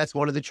know that's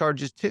one of the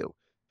charges, too.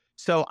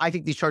 So I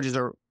think these charges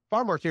are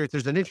far more serious.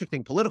 There's an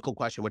interesting political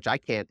question, which I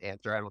can't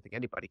answer. I don't think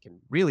anybody can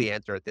really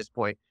answer at this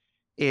point,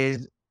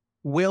 is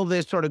will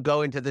this sort of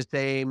go into the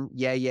same,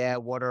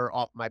 water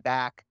off my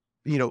back,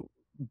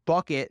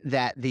 bucket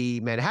that the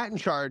Manhattan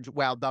charge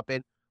wound up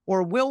in?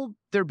 Or will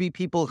there be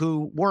people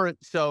who weren't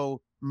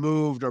so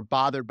moved or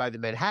bothered by the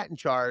Manhattan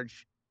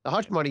charge, the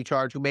hush money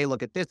charge, who may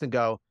look at this and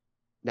go,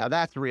 now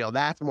that's real,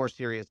 that's more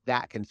serious,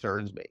 that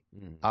concerns me.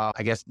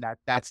 I guess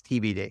that's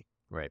TBD.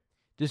 Right.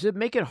 Does it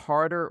make it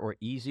harder or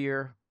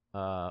easier,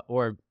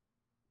 or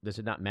does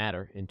it not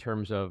matter in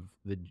terms of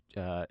the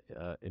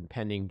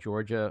impending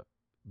Georgia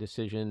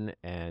decision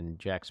and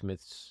Jack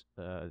Smith's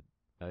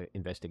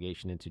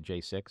investigation into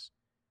J6,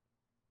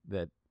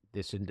 that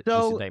this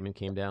indictment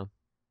came down?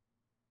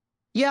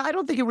 Yeah, I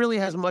don't think it really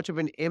has much of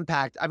an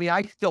impact. I mean,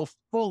 I still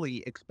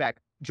fully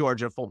expect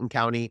Georgia, Fulton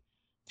County,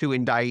 to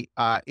indict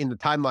in the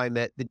timeline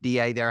that the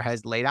DA there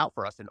has laid out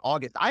for us in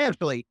August. I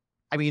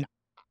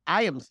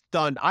am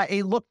stunned.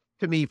 It looked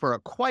to me for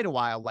quite a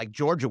while like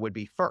Georgia would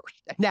be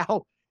first.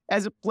 Now,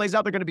 as it plays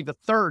out, they're going to be the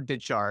third to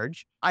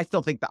charge. I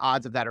still think the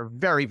odds of that are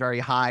very, very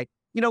high.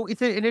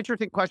 It's an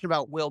interesting question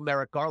about will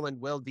Merrick Garland,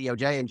 will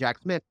DOJ, and Jack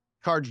Smith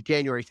charge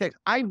January 6th.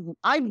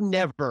 I've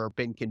never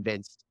been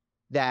convinced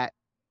that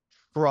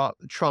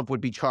Trump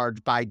would be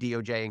charged by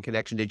DOJ in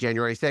connection to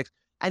January 6th.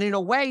 And in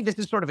a way, this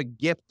is sort of a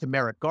gift to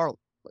Merrick Garland,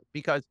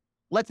 because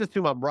let's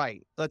assume I'm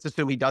right. Let's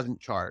assume he doesn't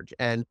charge.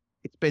 And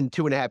it's been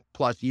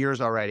 2.5+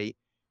 years already.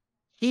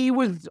 He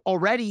was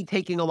already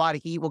taking a lot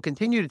of heat, will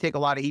continue to take a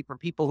lot of heat from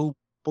people who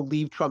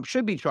believe Trump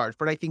should be charged.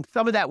 But I think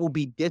some of that will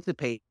be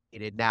dissipated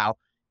now,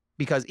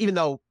 because even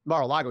though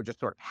Mar-a-Lago just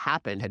sort of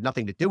happened, had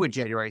nothing to do with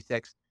January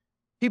 6th,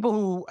 people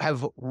who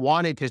have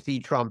wanted to see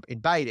Trump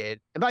indicted,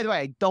 and by the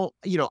way,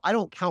 I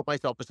don't count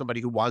myself as somebody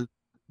who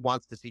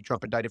wants to see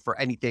Trump indicted for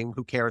anything,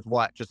 who cares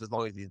what, just as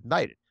long as he's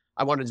indicted.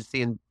 I wanted to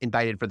see him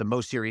indicted for the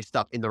most serious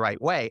stuff in the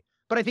right way.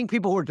 But I think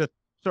people who are just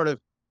sort of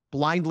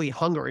blindly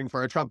hungering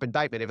for a Trump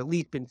indictment have at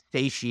least been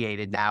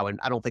satiated now. And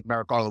I don't think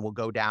Merrick Garland will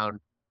go down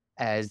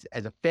as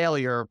a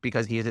failure,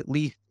 because he has at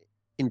least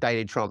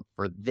indicted Trump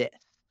for this.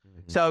 Mm-hmm.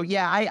 So,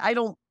 yeah,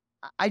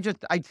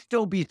 I'd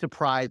still be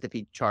surprised if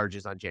he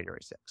charges on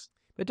January 6th.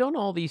 But don't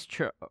all these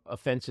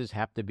offenses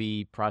have to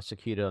be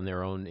prosecuted on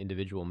their own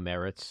individual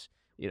merits?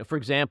 for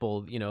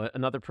example,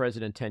 another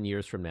president 10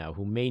 years from now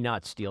who may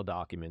not steal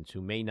documents,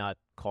 who may not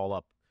call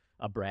up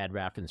a Brad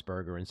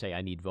Raffensperger and say,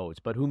 I need votes,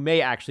 but who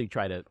may actually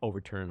try to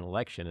overturn an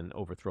election and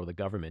overthrow the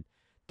government.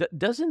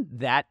 Doesn't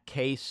that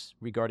case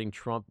regarding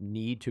Trump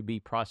need to be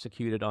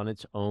prosecuted on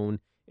its own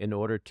in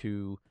order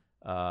to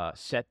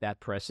set that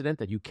precedent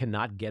that you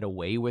cannot get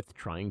away with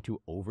trying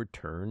to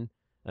overturn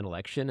an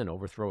election and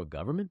overthrow a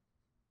government?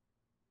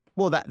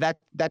 Well,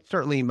 that's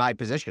certainly my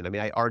position. I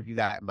mean, I argue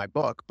that in my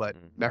book, but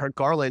Merrick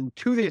Garland,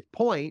 to this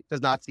point,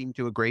 does not seem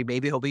to agree.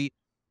 Maybe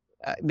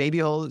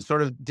he'll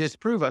sort of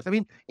disprove us. I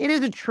mean, it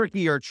is a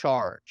trickier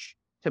charge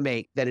to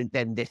make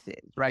than this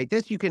is, right?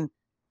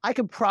 I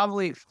could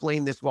probably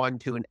explain this one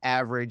to an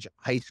average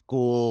high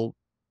school,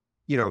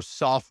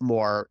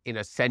 sophomore in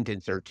a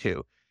sentence or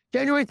two.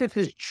 January 6th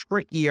is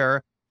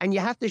trickier, and you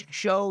have to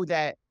show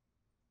that,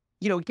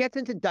 it gets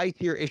into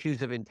dicier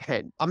issues of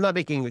intent. I'm not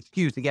making an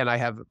excuse. Again, I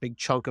have a big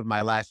chunk of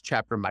my last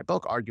chapter in my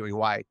book arguing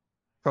why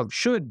Trump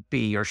should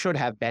be or should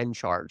have been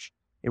charged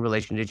in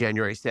relation to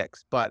January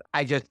 6th. But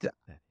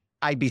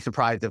I'd be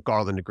surprised if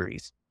Garland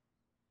agrees.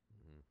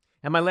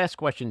 And my last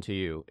question to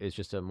you is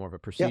just more of a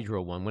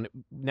procedural one.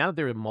 Now that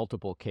there are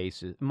multiple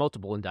cases,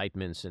 multiple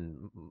indictments,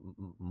 and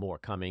more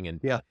coming,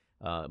 and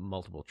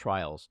multiple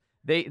trials,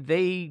 they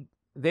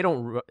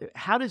don't.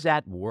 How does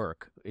that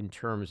work in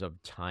terms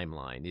of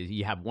timeline?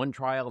 You have one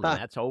trial and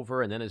that's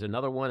over, and then there's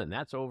another one and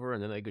that's over,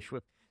 and then they go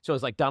swift. So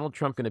is Donald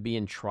Trump going to be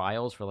in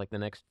trials for the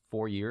next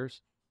 4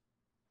 years?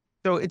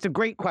 So it's a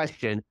great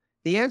question.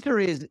 The answer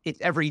is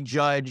it's every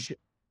judge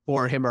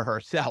for him or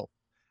herself,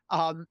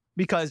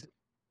 because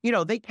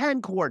they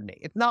can coordinate.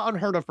 It's not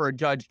unheard of for a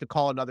judge to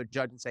call another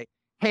judge and say,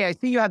 hey, I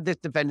see you have this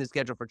defendant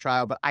scheduled for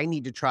trial, but I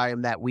need to try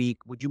him that week.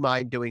 Would you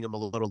mind doing him a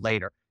little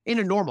later? In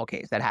a normal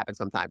case, that happens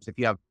sometimes if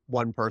you have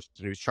one person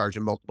who's charged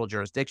in multiple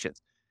jurisdictions.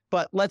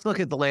 But let's look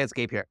at the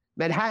landscape here.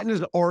 Manhattan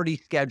has already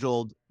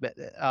scheduled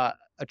a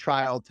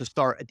trial to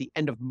start at the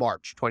end of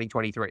March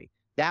 2023.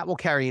 That will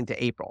carry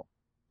into April.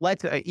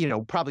 Let's,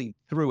 probably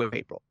through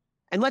April.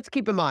 And let's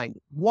keep in mind,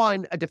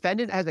 one, a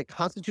defendant has a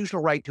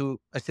constitutional right to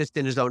assist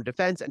in his own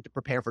defense and to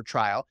prepare for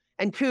trial.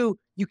 And two,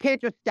 you can't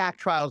just stack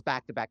trials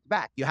back to back to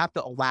back. You have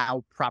to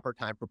allow proper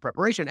time for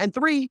preparation. And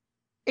three,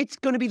 it's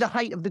going to be the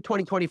height of the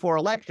 2024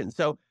 election.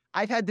 So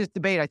I've had this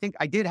debate. I think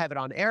I did have it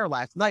on air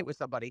last night with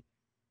somebody.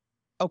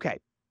 Okay,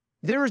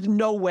 there is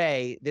no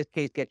way this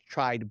case gets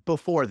tried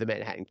before the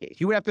Manhattan case.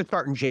 You would have to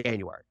start in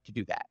January to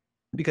do that,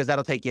 because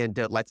that'll take you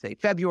into, let's say,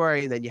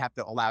 February, and then you have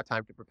to allow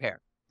time to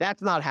prepare.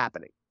 That's not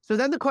happening. So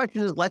then the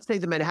question is, let's say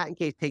the Manhattan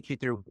case takes you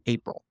through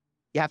April.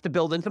 You have to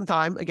build in some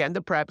time, again,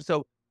 to prep.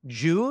 So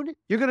June,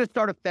 you're going to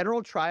start a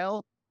federal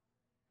trial,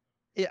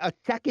 a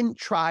second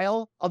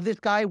trial of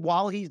this guy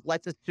while he's,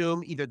 let's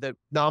assume, either the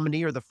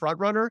nominee or the front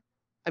runner.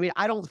 I mean,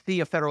 I don't see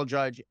a federal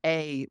judge,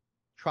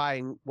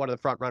 trying one of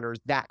the front runners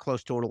that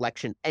close to an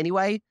election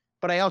anyway.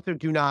 But I also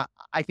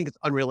I think it's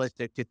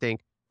unrealistic to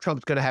think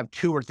Trump's going to have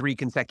 2 or 3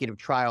 consecutive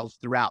trials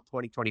throughout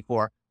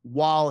 2024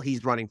 while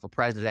he's running for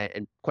president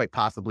and quite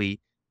possibly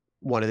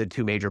one of the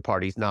 2 major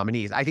parties'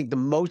 nominees. I think the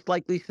most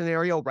likely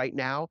scenario right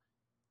now,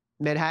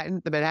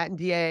 the Manhattan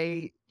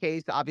DA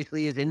case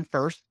obviously is in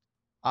first.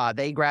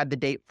 They grabbed the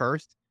date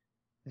first.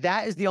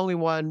 That is the only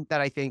one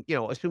that I think,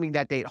 assuming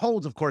that date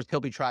holds, of course,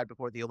 he'll be tried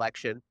before the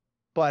election.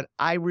 But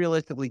I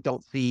realistically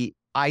don't see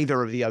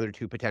either of the other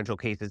 2 potential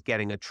cases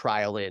getting a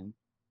trial in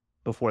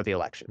before the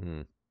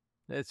election.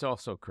 It's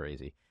also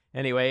crazy.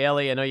 Anyway,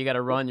 Elie, I know you got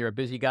to run. You're a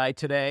busy guy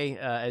today,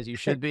 as you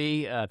should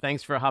be.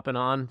 Thanks for hopping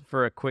on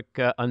for a quick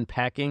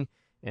unpacking,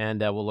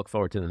 and we'll look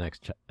forward to the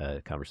next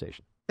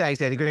conversation.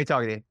 Thanks, Andy. Great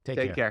talking to you.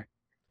 Take care.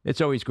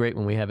 It's always great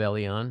when we have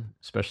Elie on,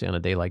 especially on a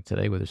day like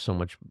today where there's so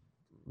much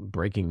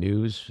breaking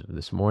news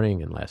this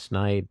morning and last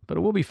night. But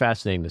it will be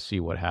fascinating to see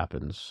what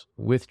happens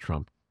with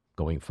Trump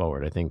going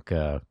forward. I think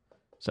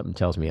something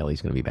tells me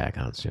Elie's going to be back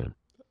on soon.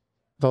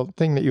 The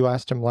thing that you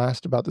asked him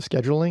last about the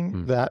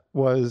scheduling, that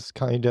was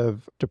kind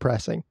of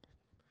depressing.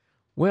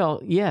 Well,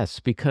 yes,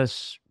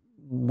 because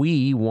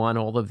we want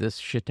all of this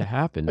shit to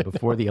happen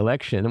before the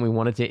election, and we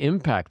want it to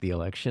impact the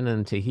election,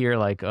 and to hear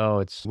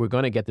we're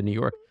going to get the New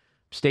York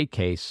State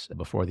case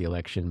before the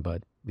election,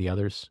 but the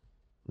others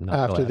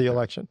not after the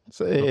election.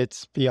 So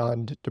it's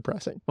beyond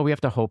depressing. Well, we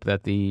have to hope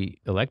that the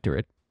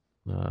electorate,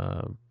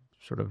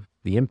 sort of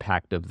the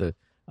impact of the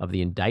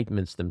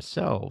indictments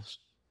themselves,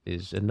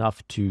 is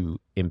enough to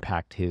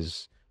impact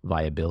his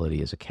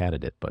viability as a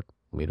candidate, but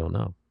we don't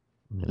know.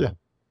 Yeah.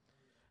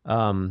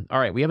 All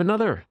right, we have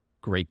another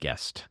great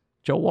guest,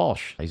 Joe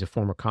Walsh. He's a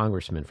former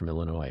congressman from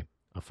Illinois,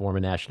 a former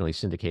nationally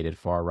syndicated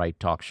far-right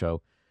talk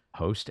show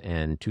host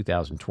and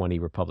 2020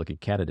 Republican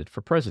candidate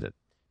for president.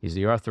 He's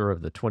the author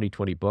of the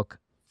 2020 book,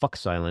 Fuck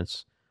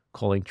Silence,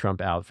 calling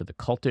Trump out for the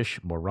cultish,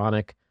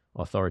 moronic,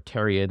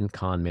 authoritarian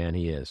con man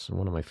he is.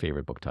 One of my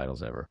favorite book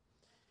titles ever.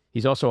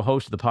 He's also a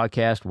host of the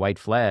podcast White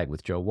Flag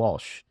with Joe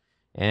Walsh,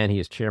 and he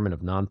is chairman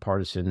of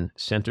nonpartisan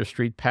Center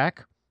Street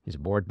PAC. He's a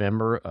board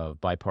member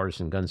of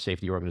bipartisan gun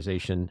safety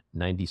organization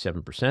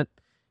 97%,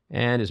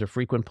 and is a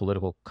frequent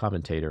political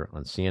commentator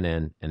on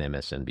CNN and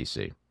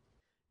MSNBC.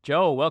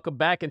 Joe, welcome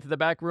back into the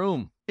back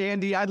room.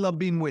 Andy, I love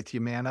being with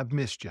you, man. I've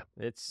missed you.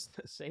 It's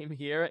the same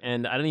here,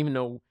 and I don't even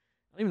know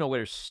where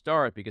to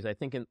start, because I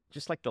think in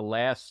just like the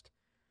last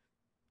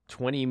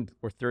 20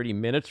 or 30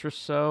 minutes or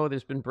so,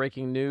 there's been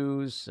breaking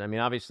news. I mean,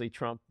 obviously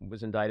Trump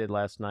was indicted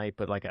last night,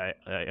 but like I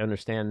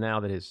understand now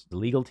that his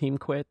legal team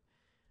quit,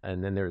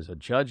 and then there's a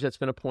judge that's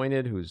been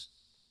appointed who's,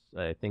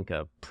 I think,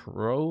 a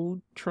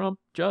pro-Trump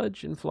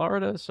judge in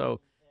Florida. So,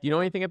 do you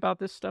know anything about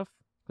this stuff?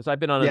 Because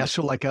I've been on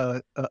so like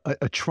a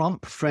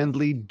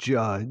Trump-friendly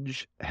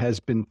judge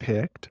has been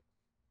picked.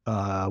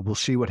 We'll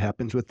see what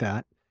happens with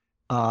that.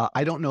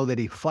 I don't know that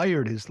he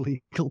fired his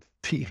legal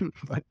team,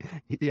 but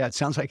yeah, it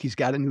sounds like he's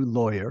got a new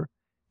lawyer.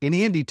 And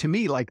Andy, to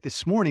me, like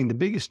this morning, the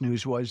biggest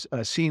news was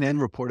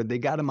CNN reported they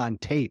got him on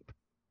tape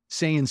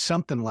saying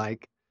something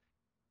like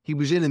he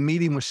was in a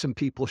meeting with some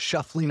people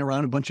shuffling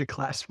around a bunch of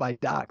classified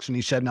docs. And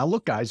he said, now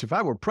look, guys, if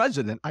I were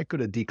president, I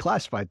could have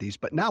declassified these,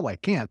 but now I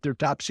can't. They're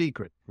top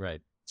secret.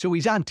 Right. So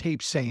he's on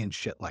tape saying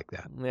shit like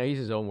that. Yeah, he's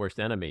his own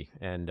worst enemy,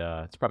 and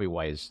it's probably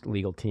why his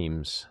legal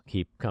teams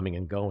keep coming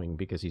and going,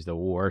 because he's the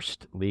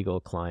worst legal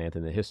client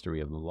in the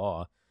history of the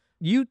law.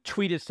 You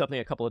tweeted something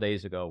a couple of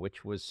days ago,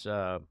 which was,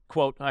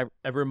 quote,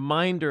 a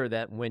reminder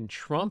that when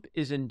Trump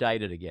is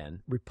indicted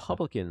again,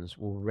 Republicans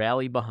will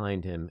rally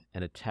behind him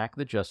and attack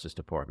the Justice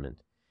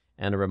Department,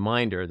 and a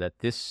reminder that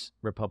this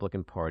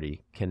Republican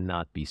Party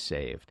cannot be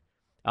saved.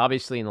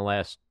 Obviously, in the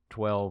last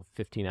 12,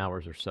 15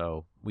 hours or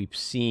so, we've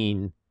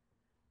seen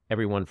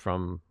everyone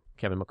from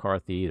Kevin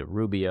McCarthy to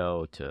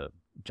Rubio to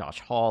Josh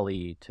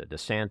Hawley to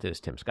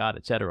DeSantis, Tim Scott,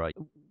 et cetera.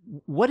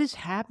 What is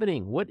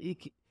happening?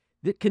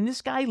 Can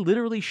this guy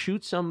literally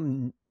shoot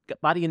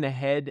somebody in the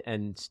head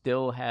and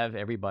still have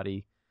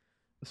everybody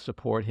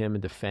support him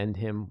and defend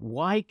him?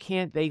 Why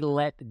can't they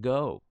let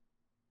go?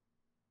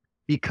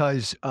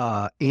 Because,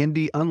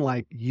 Andy,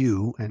 unlike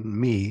you and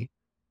me,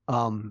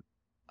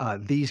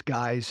 these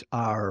guys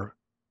are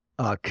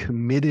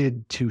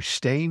committed to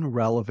staying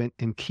relevant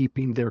and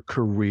keeping their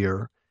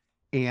career.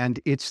 And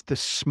it's the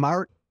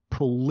smart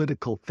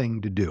political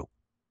thing to do.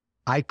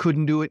 I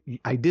couldn't do it.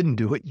 I didn't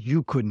do it.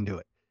 You couldn't do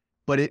it.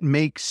 But it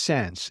makes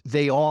sense.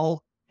 They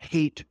all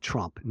hate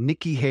Trump.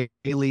 Nikki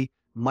Haley,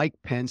 Mike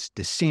Pence,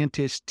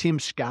 DeSantis, Tim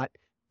Scott.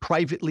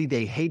 Privately,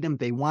 they hate him.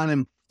 They want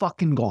him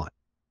fucking gone.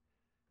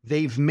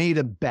 They've made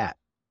a bet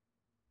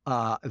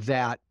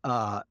that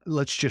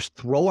let's just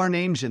throw our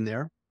names in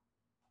there,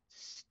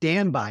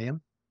 stand by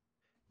him,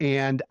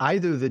 and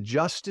either the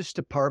Justice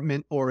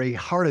Department or a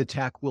heart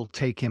attack will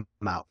take him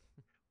out.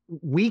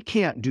 We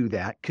can't do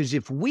that, because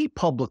if we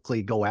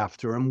publicly go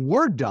after him,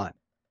 we're done,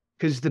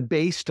 because the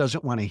base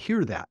doesn't want to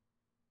hear that.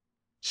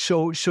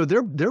 So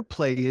their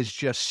play is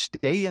just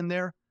stay in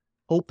there,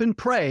 open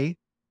pray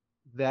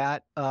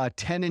that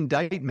 10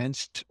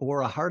 indictments or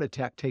a heart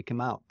attack take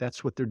him out.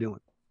 That's what they're doing.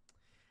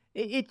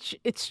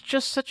 It's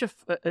just such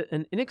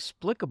an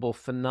inexplicable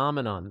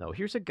phenomenon, though.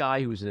 Here's a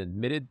guy who's an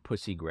admitted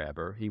pussy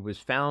grabber. He was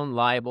found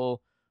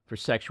liable for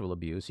sexual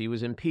abuse. He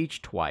was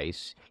impeached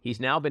twice. He's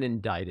now been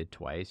indicted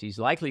twice. He's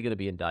likely going to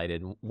be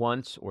indicted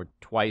once or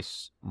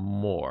twice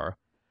more.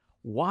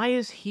 Why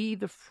is he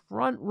the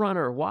front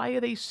runner? Why are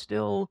they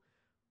still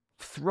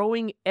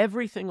throwing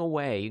everything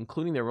away,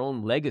 including their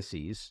own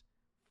legacies,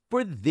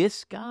 for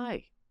this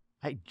guy?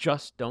 I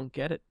just don't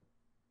get it.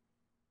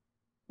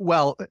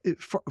 Well,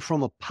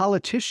 from a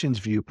politician's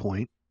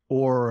viewpoint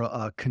or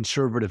a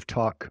conservative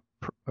talk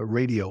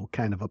radio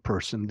kind of a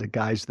person, the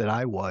guys that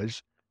I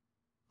was,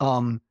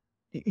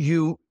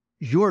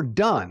 you're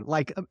done.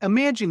 Like,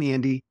 imagine,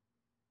 Andy,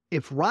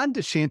 if Ron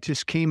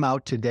DeSantis came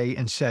out today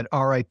and said,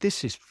 all right,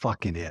 this is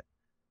fucking it.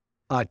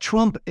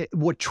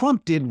 What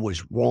Trump did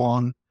was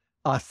wrong.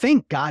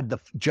 Thank God the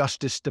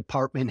Justice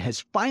Department has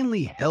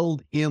finally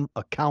held him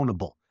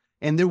accountable,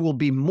 and there will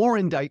be more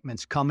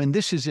indictments coming.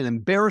 This is an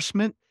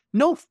embarrassment.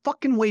 No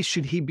fucking way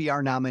should he be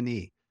our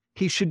nominee.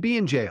 He should be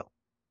in jail.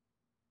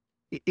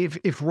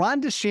 If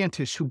Ron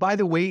DeSantis, who, by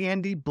the way,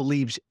 Andy,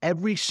 believes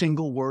every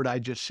single word I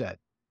just said,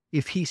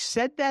 if he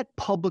said that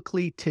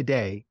publicly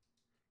today,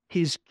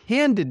 his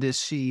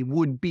candidacy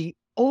would be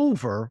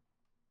over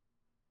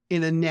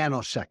in a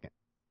nanosecond.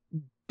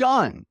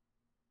 Done.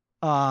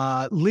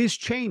 Liz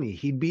Cheney,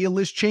 he'd be a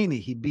Liz Cheney.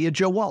 He'd be a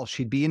Joe Walsh.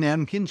 He'd be an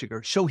Adam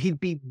Kinzinger. So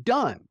he'd be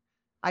done.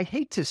 I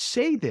hate to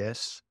say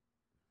this,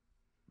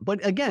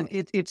 but again,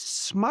 it's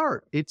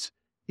smart. It's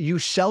you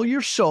sell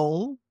your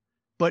soul,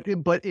 but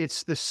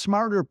it's the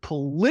smarter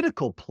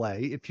political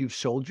play if you've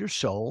sold your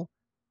soul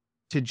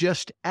to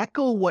just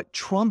echo what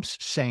Trump's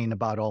saying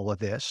about all of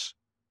this,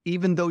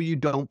 even though you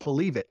don't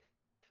believe it.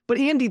 But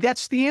Andy,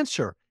 that's the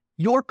answer.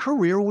 Your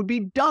career would be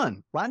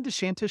done. Ron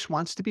DeSantis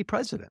wants to be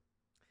president.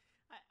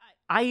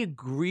 I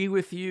agree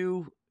with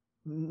you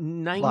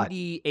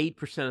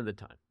 98% of the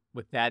time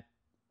with that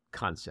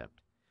concept.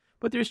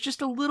 But there's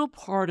just a little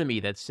part of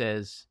me that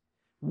says,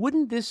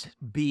 wouldn't this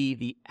be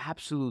the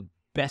absolute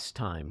best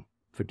time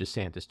for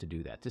DeSantis to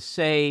do that? To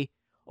say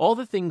all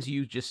the things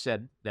you just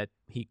said that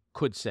he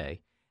could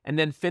say, and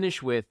then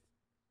finish with,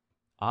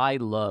 I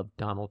love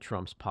Donald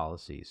Trump's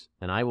policies,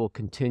 and I will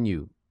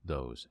continue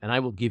those, and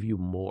I will give you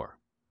more.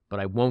 but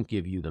I won't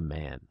give you the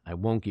man. I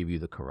won't give you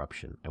the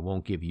corruption. I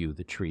won't give you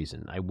the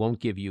treason. I won't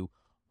give you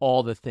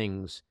all the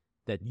things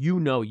that you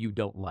know you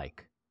don't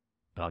like,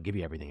 but I'll give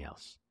you everything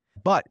else.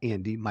 But,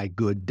 Andy, my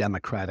good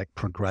Democratic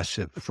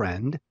progressive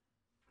friend,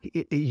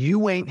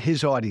 you ain't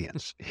his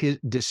audience.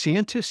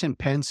 DeSantis and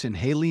Pence and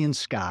Haley and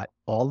Scott,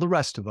 all the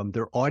rest of them,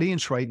 their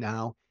audience right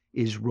now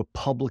is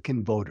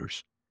Republican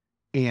voters.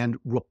 And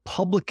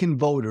Republican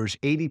voters,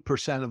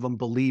 80% of them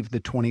believe the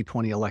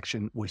 2020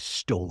 election was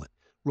stolen.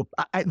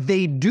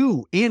 They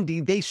do, Andy,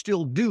 they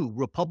still do.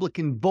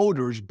 Republican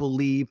voters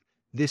believe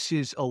this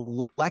is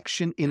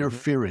election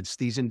interference,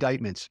 these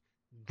indictments.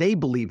 They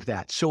believe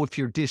that. So if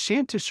you're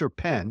DeSantis or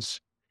Pence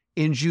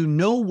and you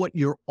know what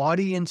your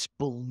audience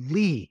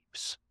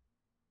believes,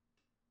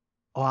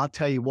 I'll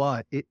tell you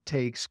what, it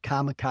takes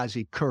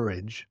kamikaze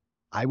courage.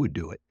 I would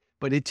do it,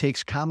 but it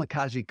takes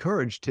kamikaze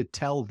courage to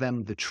tell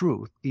them the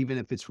truth, even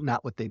if it's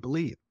not what they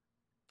believe.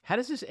 How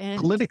does this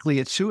end? Politically,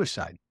 it's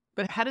suicide.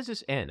 But how does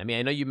this end? I mean,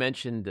 I know you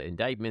mentioned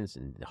indictments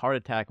and heart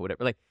attack or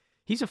whatever. Like,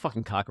 he's a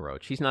fucking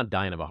cockroach. He's not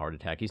dying of a heart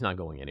attack. He's not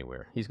going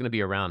anywhere. He's going to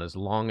be around as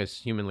long as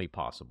humanly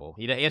possible.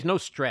 He has no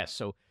stress.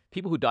 So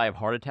people who die of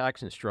heart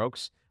attacks and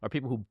strokes are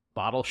people who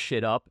bottle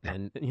shit up.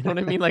 And you know what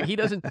I mean? Like, he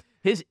doesn't,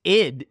 his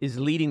id is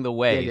leading the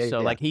way.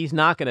 Like, he's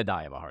not going to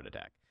die of a heart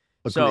attack.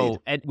 Agreed. So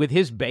with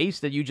his base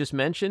that you just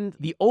mentioned,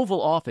 the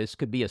Oval Office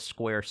could be a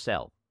square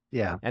cell.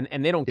 Yeah.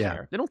 And they don't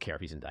care. They don't care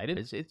if he's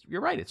indicted.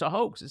 You're right. It's a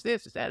hoax. It's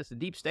this, it's that. It's the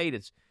deep state.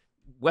 It's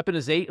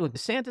weaponization.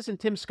 DeSantis and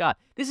Tim Scott.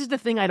 This is the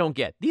thing I don't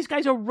get. These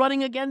guys are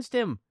running against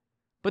him,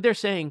 but they're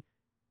saying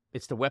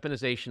it's the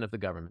weaponization of the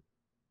government.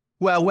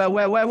 Well.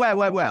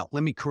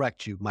 Let me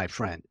correct you, my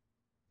friend.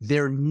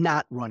 They're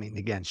not running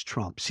against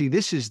Trump. See,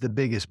 this is the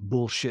biggest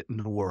bullshit in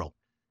the world.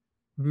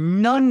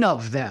 None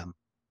of them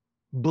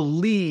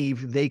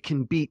believe they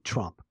can beat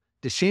Trump.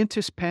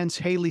 DeSantis, Pence,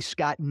 Haley,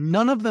 Scott,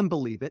 none of them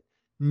believe it.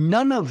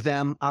 None of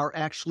them are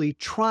actually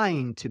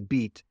trying to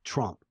beat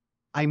Trump.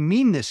 I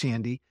mean this,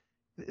 Andy.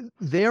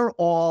 They're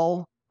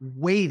all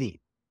waiting,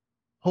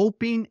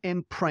 hoping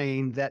and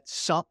praying that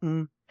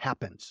something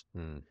happens.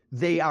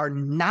 They are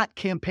not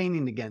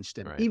campaigning against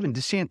him. Right. Even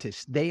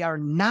DeSantis, they are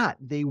not.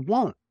 They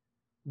won't.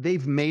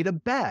 They've made a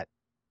bet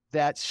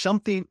that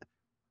something,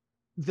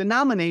 the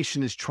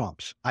nomination is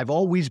Trump's. I've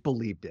always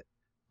believed it,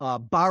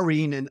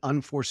 barring an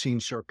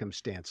unforeseen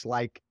circumstance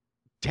like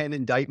 10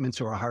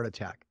 indictments or a heart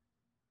attack.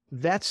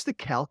 That's the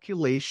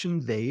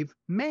calculation they've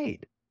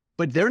made.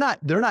 But they're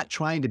not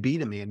trying to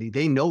beat him, Andy.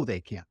 They know they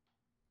can't.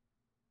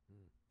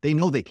 They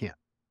know they can't.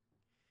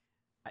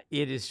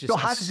 It is just. So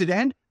how does it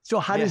end? So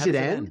how does it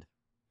end?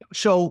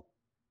 So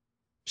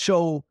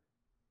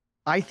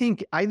I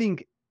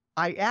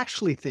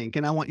actually think,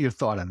 and I want your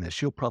thought on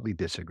this. You'll probably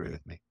disagree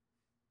with me.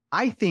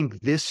 I think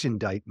this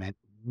indictment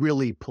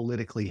really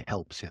politically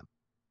helps him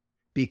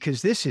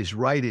because this is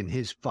right in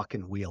his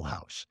fucking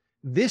wheelhouse.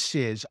 This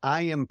is,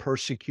 I am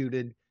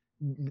persecuted.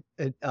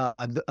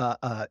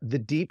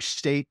 The deep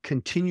state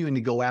continuing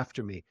to go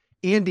after me.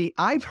 Andy,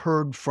 I've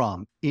heard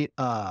from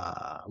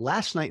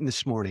last night and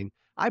this morning,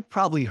 I've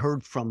probably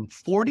heard from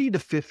 40 to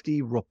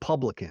 50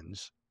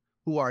 Republicans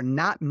who are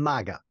not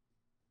MAGA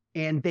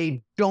and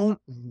they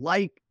don't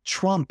like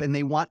Trump and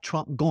they want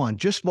Trump gone,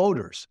 just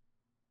voters.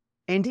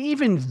 And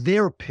even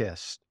they're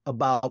pissed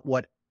about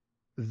what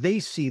they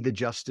see the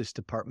Justice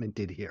Department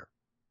did here.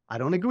 I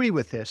don't agree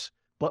with this,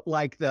 but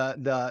like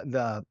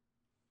the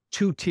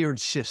two-tiered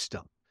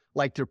system.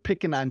 Like they're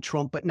picking on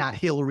Trump, but not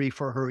Hillary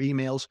for her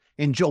emails,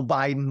 and Joe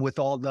Biden with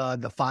all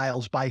the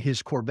files by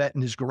his Corvette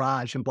in his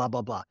garage and blah,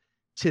 blah, blah.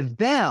 To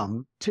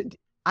them,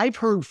 I've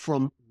heard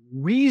from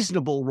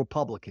reasonable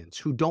Republicans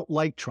who don't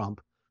like Trump,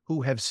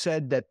 who have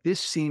said that this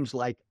seems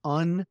like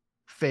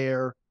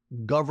unfair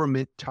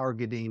government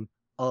targeting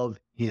of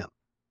him.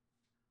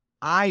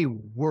 I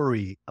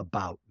worry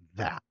about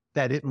that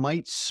it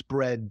might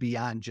spread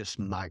beyond just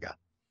MAGA.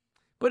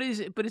 But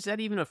is that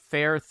even a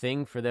fair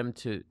thing for them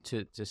to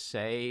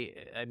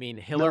say? I mean,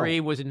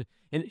 Hillary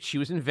she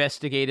was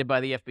investigated by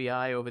the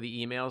FBI over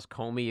the emails.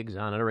 Comey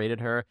exonerated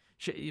her.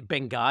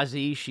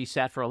 Benghazi, she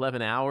sat for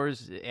 11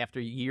 hours after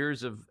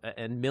years of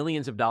and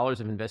millions of dollars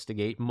of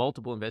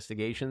multiple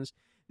investigations.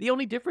 The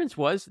only difference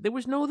was there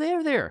was no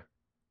there.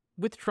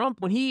 With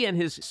Trump, when he and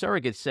his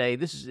surrogates say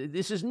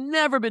this has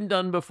never been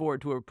done before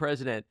to a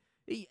president.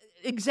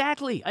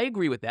 Exactly. I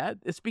agree with that.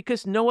 It's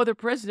because no other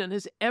president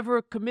has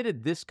ever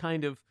committed this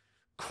kind of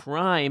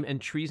crime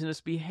and treasonous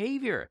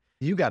behavior.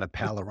 You got to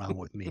pal around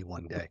with me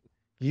one day.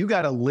 You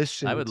got to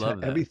listen to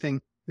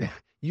everything.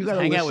 You got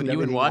to hang out with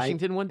you in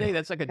Washington one day.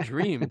 That's like a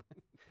dream.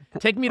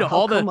 Take me to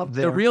all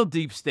the real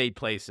deep state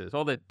places,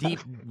 all the deep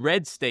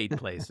red state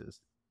places.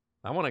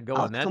 I want to go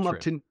on that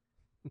trip.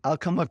 I'll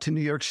come up to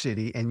New York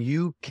City and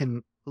you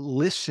can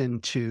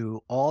listen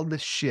to all the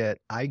shit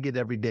I get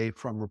every day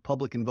from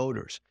Republican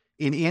voters.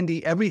 And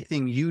Andy,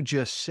 everything you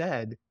just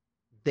said,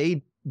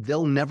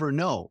 they'll never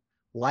know.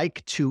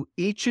 Like to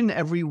each and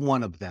every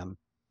one of them,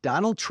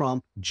 Donald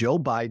Trump, Joe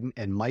Biden,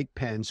 and Mike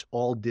Pence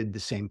all did the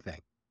same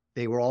thing.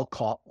 They were all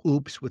caught,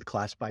 oops, with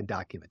classified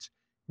documents.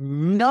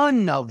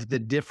 None of the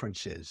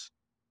differences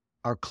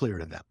are clear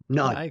to them.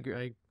 None. I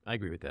agree. I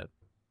agree with that.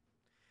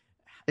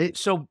 It-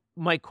 So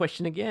my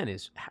question again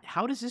is,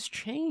 how does this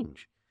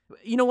change?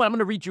 You know what? I'm going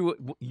to read you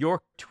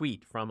your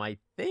tweet from, I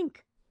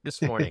think,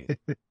 this morning.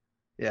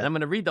 Yeah. And I'm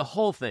going to read the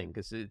whole thing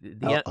because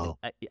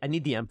I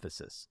need the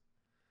emphasis.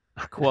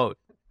 Quote,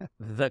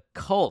 the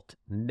cult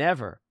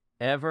never,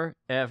 ever,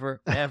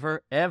 ever,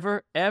 ever,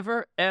 ever,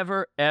 ever,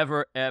 ever,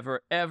 ever, ever,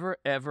 ever,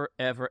 ever,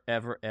 ever,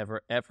 ever,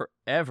 ever, ever,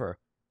 ever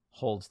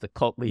holds the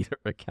cult leader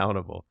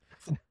accountable.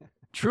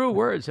 True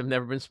words have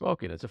never been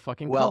spoken. It's a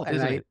fucking cult,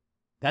 isn't it?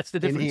 That's the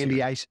difference. And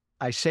Andy,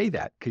 I say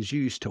that because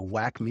you used to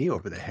whack me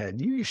over the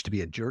head. You used to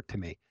be a jerk to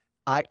me.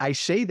 I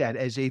say that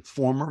as a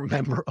former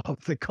member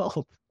of the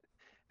cult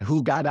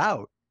who got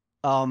out.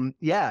 No,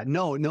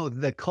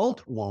 the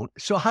cult won't.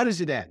 So how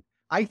does it end?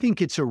 I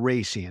think it's a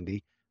race,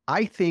 Andy.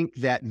 I think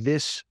that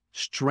this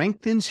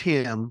strengthens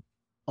him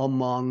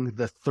among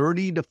the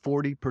 30 to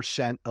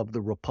 40% of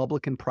the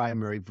Republican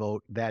primary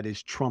vote that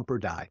is Trump or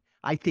die.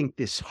 I think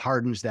this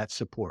hardens that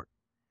support.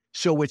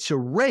 So it's a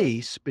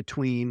race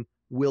between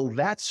will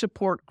that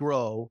support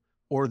grow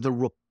or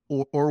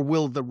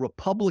will the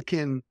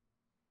Republican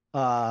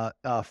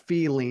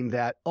feeling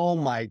that, oh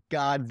my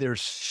God,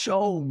 there's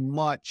so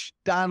much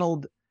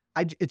Donald.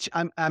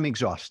 I'm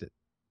exhausted.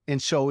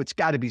 And so it's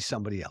got to be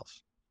somebody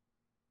else.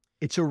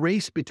 It's a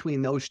race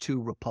between those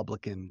two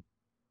Republican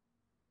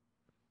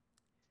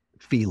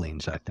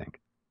feelings, I think.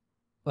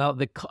 Well,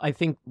 I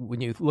think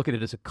when you look at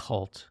it as a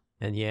cult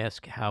and you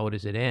ask how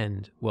does it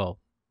end, well,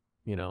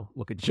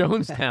 look at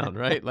Jonestown,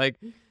 right? Like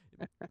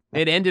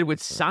it ended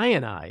with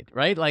cyanide,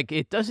 right? Like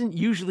it doesn't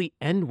usually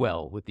end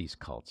well with these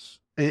cults.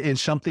 And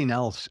something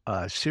else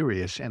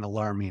serious and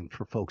alarming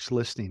for folks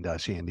listening to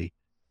us, Andy,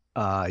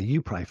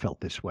 you probably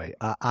felt this way.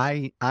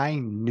 I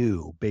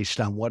knew,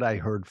 based on what I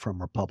heard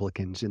from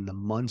Republicans in the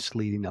months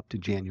leading up to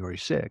January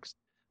 6th,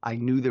 I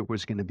knew there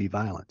was going to be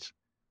violence.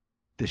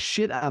 The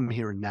shit I'm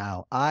hearing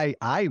now, I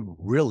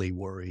really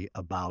worry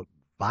about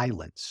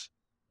violence.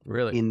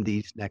 Really? In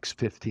these next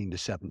 15 to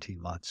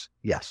 17 months.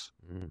 Yes.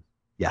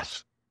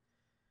 Yes.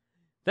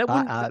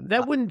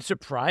 That wouldn't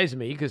surprise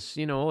me because,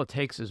 all it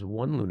takes is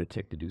one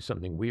lunatic to do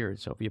something weird.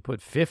 So if you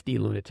put 50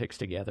 lunatics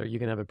together, you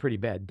can have a pretty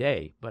bad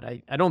day. But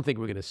I don't think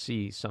we're going to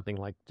see something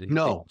like the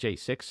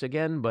J6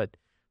 again. But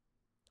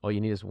all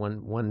you need is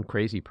one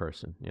crazy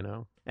person,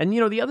 And,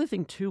 the other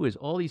thing, too, is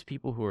all these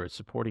people who are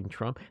supporting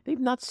Trump, they've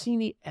not seen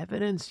the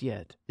evidence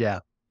yet. Yeah.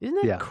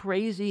 Isn't that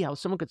crazy how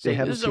someone could say,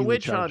 this is a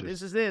witch hunt,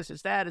 this is this,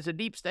 it's that, it's a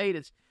deep state,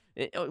 it's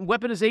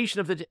weaponization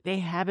of they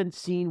haven't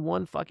seen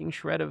one fucking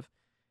shred of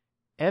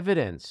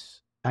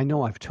evidence. I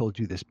know I've told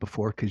you this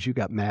before because you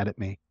got mad at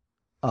me.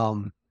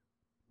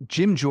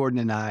 Jim Jordan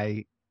and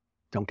I,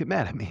 don't get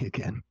mad at me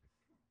again.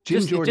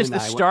 Just the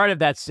start of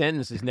that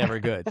sentence is never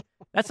good.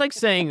 That's like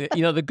saying,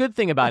 the good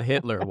thing about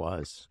Hitler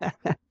was.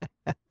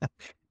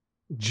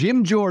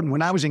 Jim Jordan,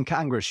 when I was in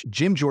Congress,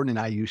 Jim Jordan and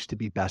I used to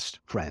be best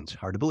friends.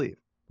 Hard to believe.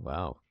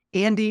 Wow.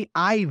 Andy,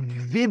 I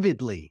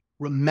vividly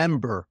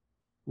remember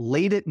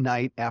late at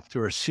night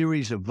after a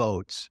series of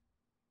votes,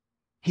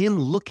 him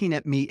looking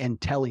at me and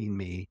telling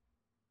me,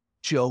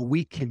 Joe,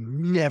 we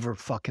can never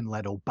fucking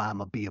let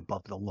Obama be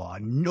above the law.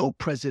 No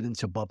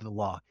president's above the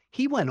law.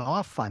 He went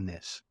off on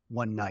this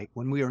one night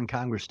when we were in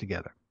Congress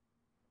together.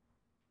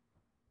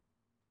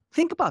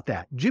 Think about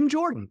that. Jim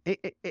Jordan.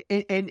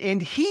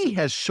 And he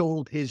has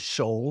sold his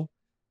soul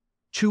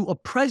to a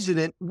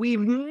president we've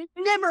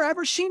never,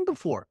 ever seen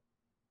before,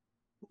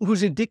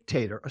 who's a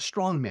dictator, a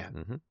strongman.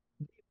 Mm-hmm.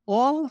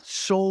 All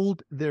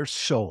sold their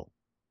soul.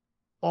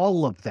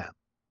 All of them.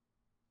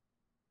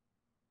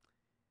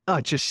 Oh,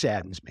 it just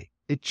saddens me.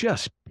 It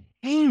just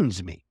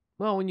pains me.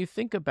 Well, when you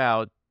think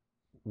about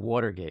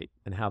Watergate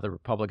and how the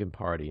Republican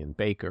Party and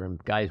Baker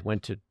and guys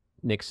went to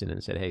Nixon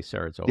and said, hey,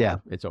 sir, it's over. Yeah.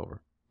 It's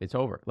over. It's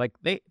over. Like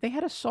they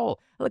had a soul.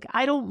 Look,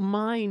 I don't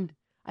mind.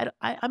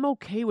 I'm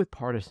okay with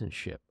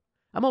partisanship.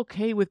 I'm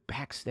okay with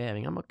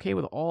backstabbing. I'm okay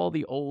with all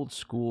the old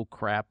school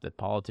crap that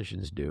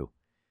politicians do.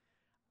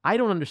 I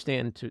don't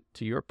understand,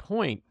 to your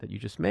point that you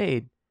just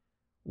made,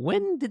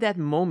 when did that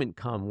moment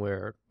come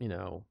where,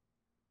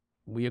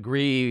 we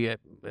agree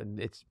and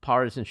it's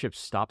partisanship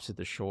stops at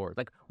the shore?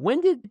 Like,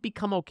 when did it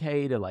become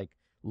okay to,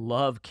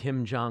 love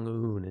Kim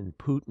Jong-un and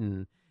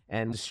Putin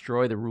and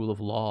destroy the rule of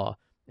law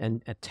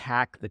and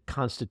attack the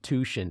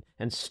Constitution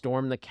and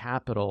storm the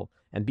Capitol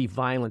and be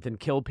violent and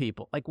kill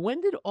people? Like,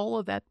 when did all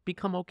of that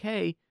become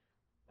okay?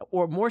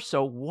 Or more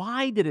so,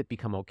 why did it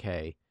become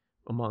okay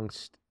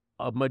amongst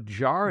a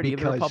majority of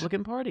the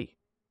Republican Party?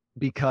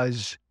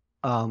 Because,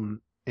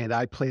 and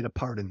I played a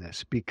part in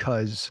this,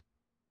 because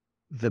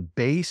the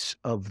base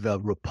of the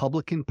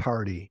Republican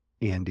Party,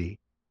 Andy,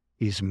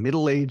 is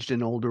middle-aged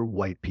and older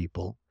white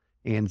people.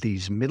 And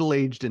these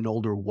middle-aged and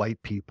older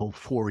white people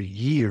for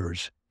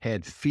years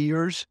had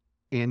fears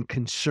and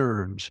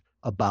concerns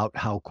about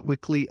how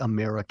quickly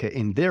America,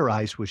 in their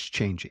eyes, was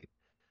changing.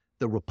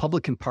 The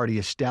Republican Party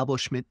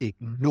establishment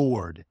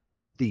ignored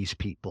these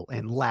people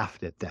and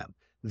laughed at them.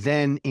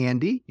 Then,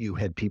 Andy, you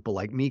had people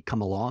like me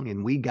come along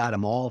and we got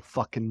them all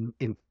fucking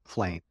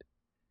inflamed.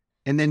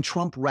 And then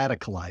Trump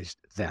radicalized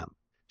them.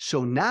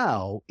 So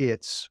now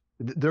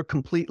they're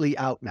completely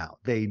out now.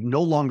 They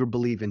no longer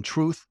believe in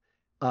truth.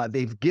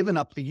 They've given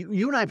up.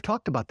 You and I have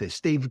talked about this.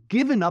 They've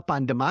given up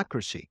on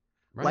democracy.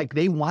 Right. Like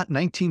they want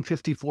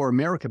 1954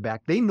 America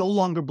back. They no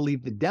longer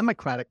believe the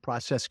democratic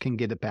process can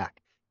get it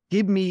back.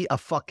 Give me a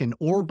fucking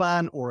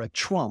Orban or a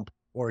Trump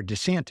or a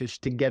DeSantis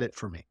to get it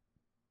for me.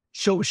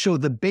 So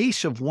the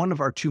base of one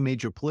of our two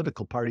major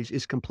political parties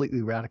is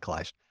completely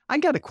radicalized. I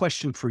got a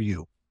question for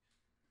you.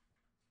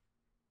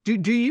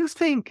 Do you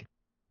think,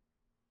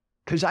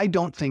 because I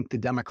don't think the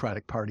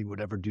Democratic Party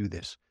would ever do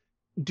this,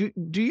 do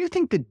you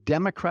think the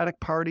Democratic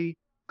Party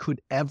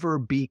could ever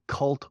be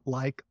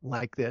cult-like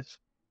like this?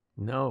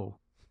 No.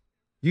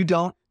 You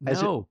don't?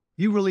 No.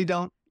 You really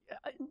don't?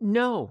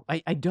 No,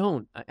 I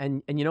don't.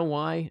 And you know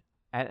why?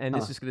 And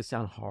this is going to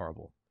sound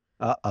horrible.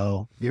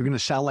 Uh-oh. You're going to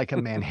sound like a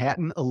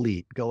Manhattan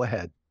elite. Go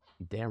ahead.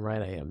 Damn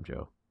right I am,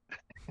 Joe.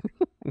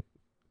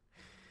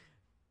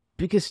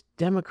 Because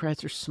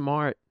Democrats are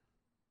smart.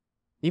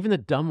 Even the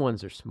dumb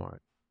ones are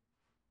smart.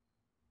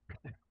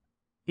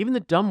 Even the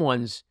dumb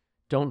ones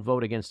don't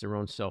vote against their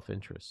own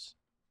self-interests.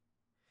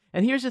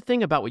 And here's the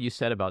thing about what you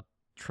said about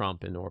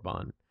Trump and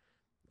Orban.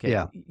 Okay?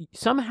 Yeah.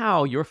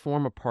 Somehow your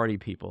former party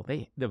people,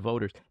 the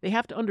voters, they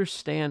have to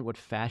understand what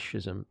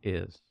fascism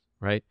is,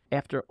 right?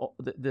 After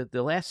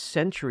the last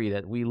century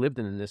that we lived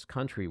in this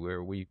country,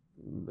 where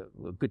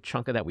a good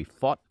chunk of that, we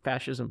fought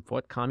fascism,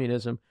 fought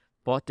communism,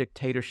 fought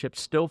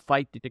dictatorships, still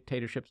fight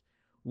dictatorships.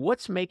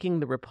 What's making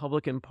the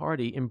Republican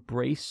Party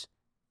embrace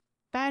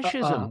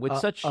fascism with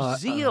such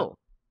zeal?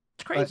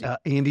 It's crazy.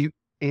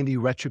 Andy,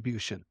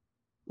 retribution.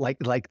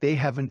 Like they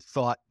haven't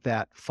thought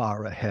that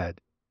far ahead.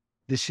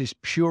 This is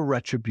pure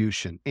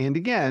retribution. And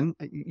again,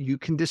 you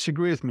can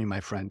disagree with me,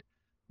 my friend.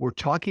 We're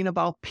talking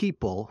about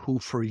people who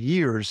for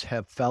years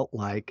have felt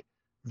like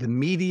the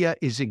media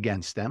is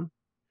against them.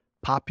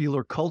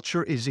 Popular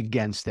culture is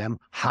against them.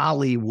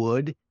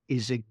 Hollywood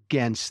is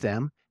against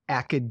them.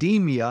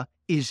 Academia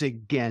is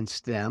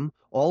against them.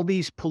 All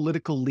these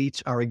political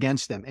elites are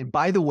against them. And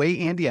by the way,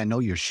 Andy, I know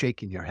you're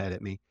shaking your head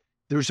at me.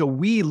 There's a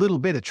wee little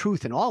bit of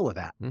truth in all of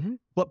that. Mm-hmm.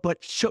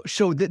 But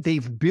so that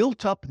they've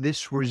built up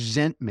this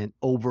resentment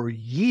over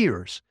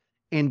years.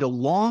 And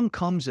along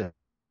comes a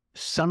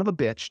son of a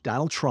bitch,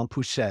 Donald Trump,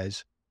 who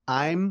says,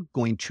 I'm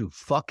going to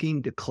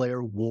fucking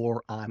declare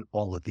war on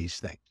all of these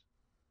things.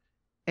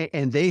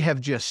 And they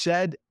have just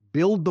said,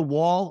 build the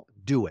wall,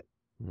 do it.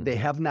 Mm-hmm. They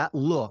have not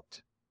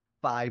looked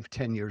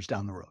 5-10 years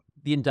down the road.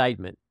 The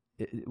indictment,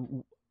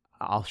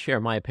 I'll share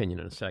my opinion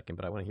in a second,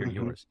 but I want to hear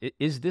yours.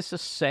 Is this a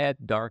sad,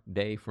 dark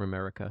day for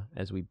America,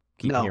 as we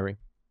keep hearing?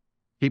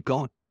 Keep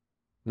going.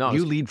 No,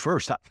 you lead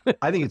first.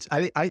 I think it's,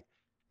 I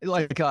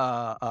like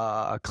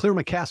Claire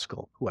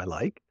McCaskill, who I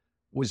like,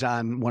 was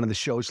on one of the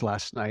shows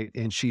last night,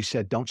 and she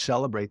said, don't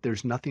celebrate.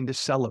 There's nothing to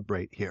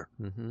celebrate here.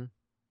 Mm-hmm.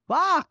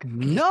 Fuck,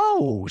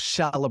 no,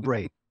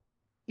 celebrate.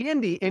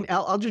 Andy, and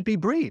I'll just be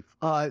brief.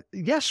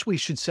 Yes, we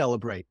should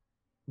celebrate.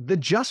 The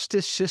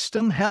justice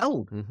system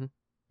held. Mm-hmm.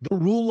 The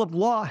rule of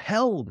law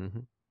held.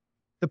 Mm-hmm.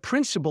 The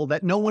principle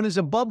that no one is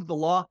above the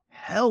law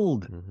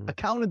held. Mm-hmm.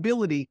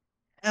 Accountability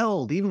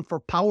held, even for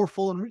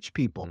powerful and rich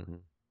people. Mm-hmm.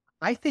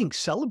 I think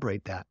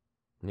celebrate that.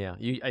 Yeah,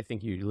 I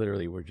think you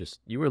literally were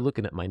you were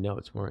looking at my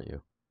notes, weren't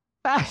you?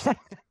 Because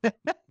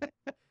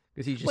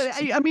he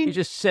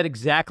just said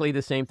exactly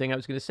the same thing I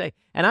was going to say.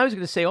 And I was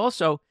going to say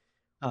also,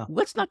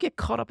 let's not get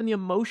caught up in the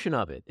emotion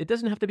of it. It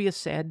doesn't have to be a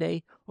sad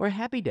day or a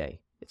happy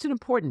day. It's an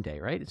important day,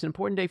 right? It's an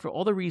important day for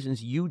all the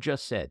reasons you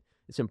just said.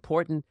 It's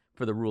important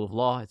for the rule of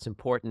law. It's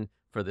important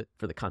for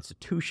the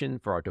Constitution,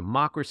 for our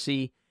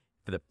democracy,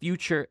 for the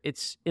future.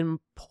 It's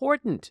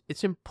important.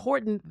 It's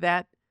important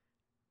that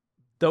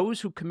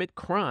those who commit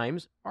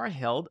crimes are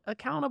held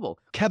accountable.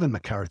 Kevin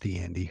McCarthy,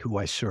 Andy, who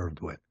I served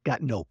with,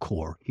 got no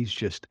core. He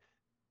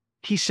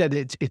said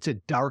it's a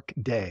dark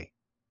day.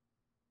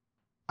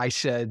 I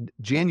said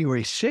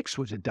January 6th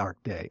was a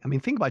dark day. I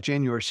mean, think about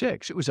January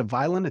 6th. It was a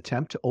violent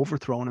attempt to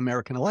overthrow an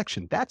American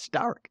election. That's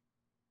dark.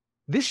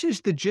 This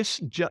is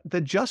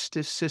the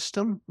justice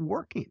system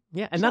working.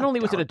 Yeah, and not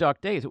only was it a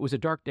dark day, it was a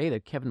dark day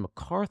that Kevin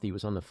McCarthy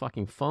was on the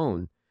fucking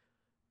phone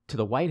to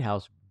the White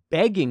House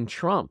begging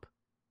Trump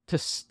to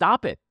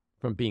stop it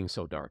from being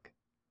so dark.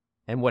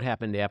 And what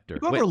happened after?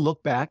 Do you ever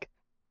look back,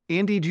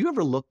 Andy, do you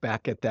ever look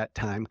back at that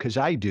time? Because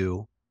I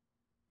do.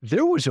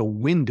 There was a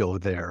window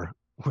there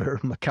where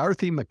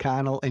McCarthy,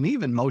 McConnell, and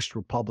even most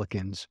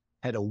Republicans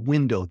had a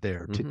window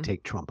there to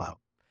take Trump out.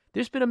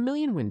 There's been a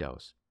million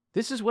windows.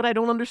 This is what I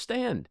don't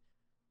understand.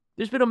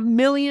 There's been a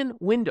million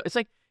windows. It's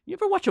like, you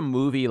ever watch a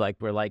movie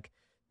where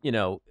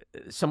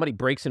somebody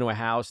breaks into a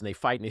house and they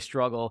fight and they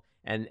struggle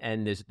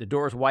and the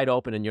door's wide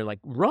open and you're like,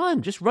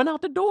 just run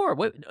out the door.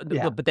 But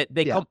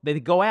they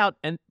go out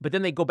but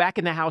then they go back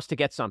in the house to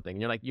get something.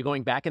 And you're like, you're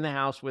going back in the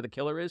house where the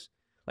killer is?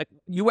 Like,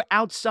 you were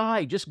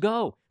outside, just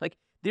go. Like,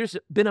 there's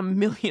been a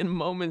million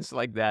moments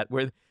like that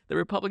where the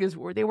Republicans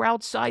they were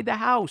outside the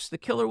house. The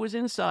killer was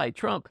inside,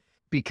 Trump.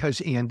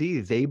 Because, Andy,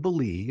 they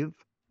believe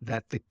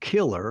that the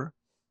killer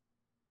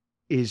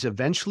is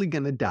eventually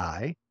going to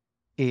die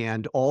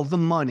and all the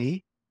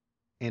money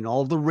and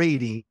all the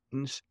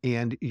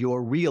and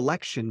your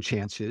reelection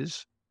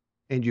chances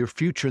and your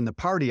future in the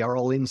party are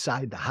all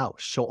inside the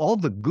house. So all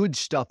the good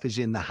stuff is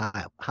in the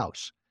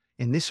house.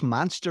 And this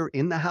monster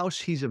in the house,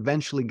 he's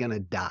eventually going to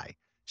die.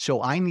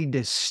 So I need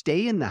to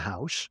stay in the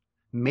house,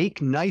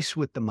 make nice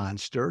with the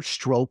monster,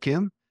 stroke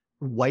him,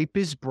 wipe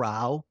his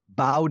brow,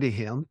 bow to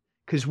him.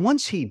 Because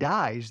once he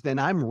dies, then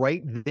I'm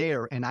right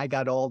there and I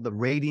got all the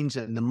ratings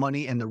and the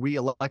money and the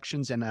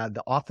reelections and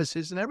the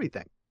offices and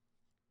everything.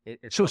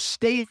 So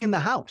stay in the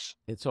house.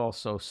 It's all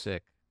so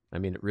sick. I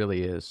mean, it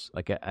really is.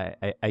 Like I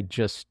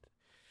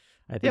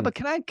think, yeah, but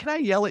can I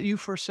yell at you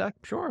for a sec?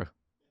 Sure.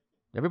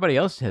 Everybody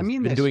else has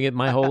been doing it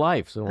my whole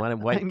life, so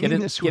why get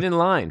in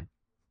line?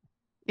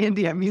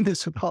 Andy, I mean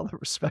this with all the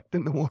respect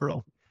in the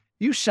world.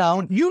 You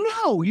sound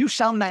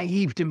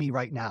naive to me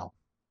right now.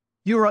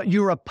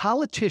 You're a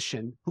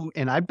politician who,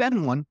 and I've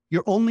been one,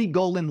 your only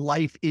goal in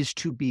life is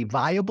to be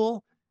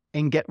viable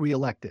and get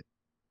reelected.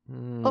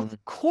 Of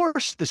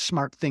course, the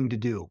smart thing to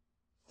do.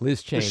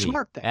 Liz Cheney, the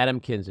smart thing. Adam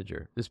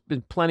Kinzinger. There's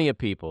been plenty of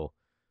people,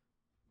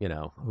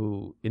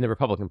 who in the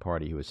Republican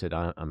Party who have said,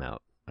 "I'm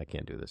out. I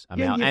can't do this.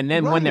 I'm out." And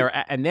then when they're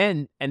and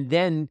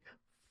then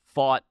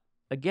fought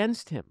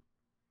against him.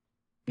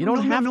 You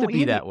don't have to be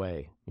Andy, that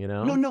way,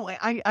 No,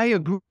 I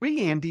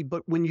agree, Andy.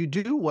 But when you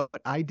do what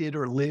I did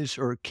or Liz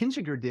or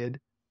Kinzinger did,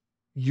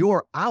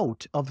 you're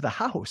out of the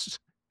house.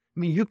 I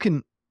mean,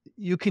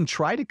 you can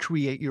try to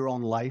create your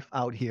own life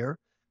out here,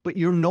 but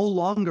you're no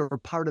longer a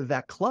part of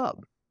that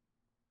club.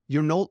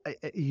 You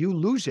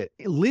lose it.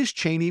 Liz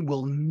Cheney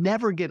will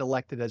never get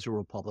elected as a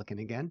Republican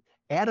again.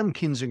 Adam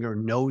Kinzinger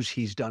knows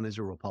he's done as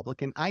a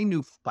Republican. I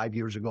knew 5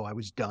 years ago I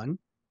was done.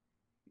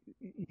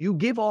 You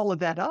give all of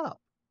that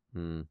up.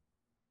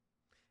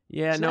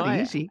 Yeah, it's not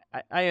easy.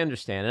 I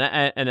understand,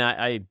 and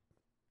I,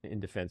 in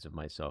defense of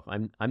myself,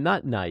 I'm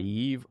not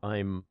naive.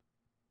 I'm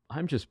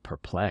just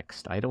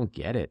perplexed. I don't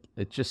get it.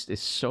 It just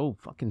is so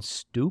fucking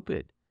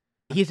stupid.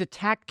 He's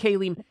attacked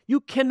Kayleigh.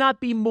 You cannot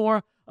be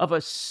more of a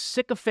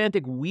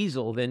sycophantic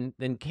weasel than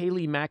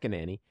Kayleigh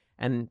McEnany.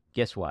 And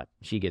guess what?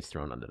 She gets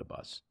thrown under the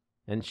bus,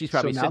 and she's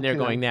probably sitting there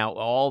going, "Now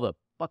all the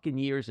fucking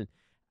years and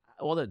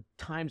all the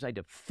times I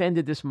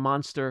defended this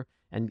monster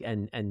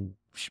and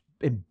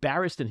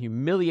embarrassed and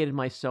humiliated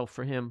myself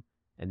for him,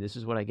 and this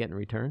is what I get in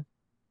return,"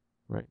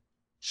 right?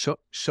 So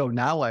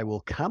now I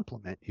will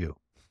compliment you.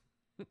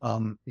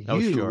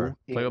 Sure.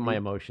 Play with my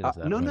emotions.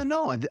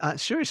 No.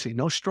 Seriously,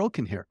 no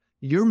stroking here.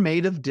 You're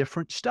made of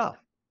different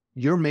stuff.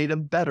 You're made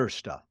of better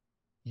stuff.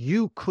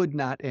 You could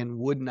not and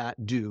would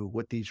not do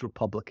what these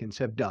Republicans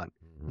have done.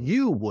 Mm-hmm.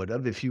 You would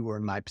have, if you were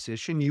in my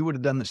position, you would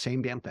have done the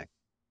same damn thing.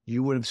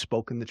 You would have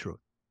spoken the truth.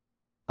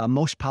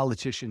 Most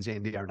politicians,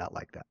 Andy, are not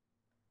like that.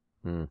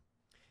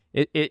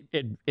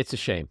 It's a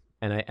shame,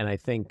 and I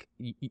think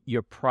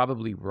you're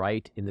probably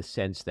right in the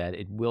sense that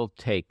it will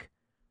take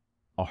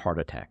a heart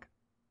attack.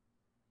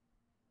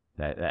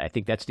 I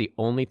think that's the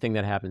only thing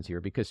that happens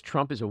here, because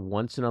Trump is a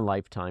once in a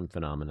lifetime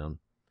phenomenon.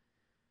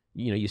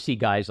 You see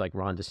guys like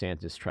Ron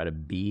DeSantis try to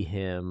be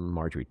him,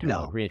 Marjorie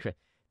Taylor Greene.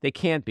 They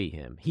can't be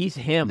him. He's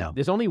him. No.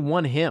 There's only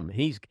one him.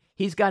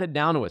 He's got it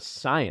down to a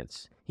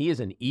science. He is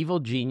an evil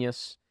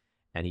genius,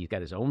 and he's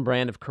got his own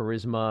brand of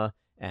charisma.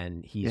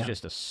 And he's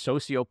just a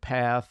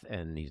sociopath,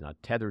 and he's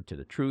not tethered to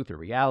the truth or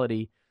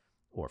reality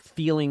or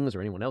feelings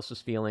or anyone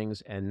else's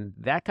feelings. And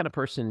that kind of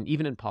person,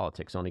 even in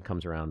politics, only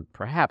comes around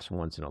perhaps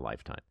once in a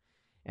lifetime.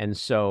 And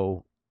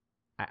so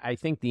I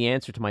think the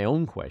answer to my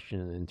own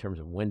question in terms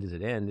of when does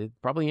it end, it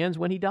probably ends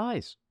when he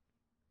dies.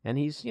 And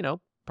he's,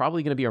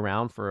 probably going to be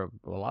around for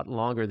a lot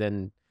longer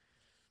than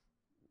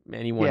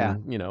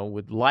anyone,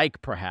 would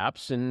like,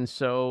 perhaps. And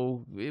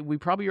so we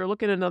probably are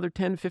looking at another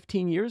 10,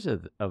 15 years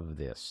of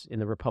this in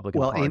the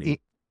Republican Party.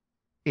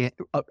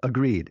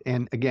 Agreed.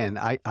 And again,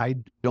 I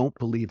don't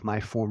believe my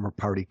former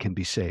party can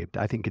be saved.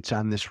 I think it's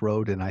on this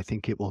road, and I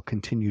think it will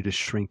continue to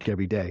shrink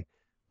every day.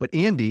 But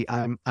Andy,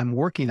 I'm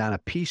working on a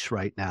piece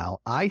right now.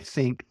 I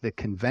think the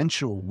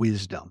conventional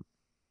wisdom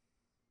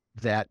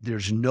that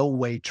there's no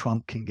way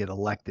Trump can get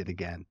elected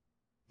again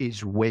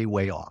is way,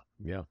 way off.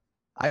 Yeah.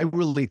 I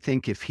really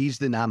think if he's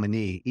the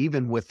nominee,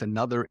 even with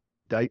another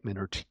indictment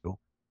or two,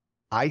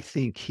 I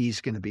think he's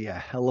going to be a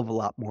hell of a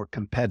lot more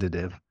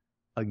competitive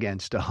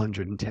against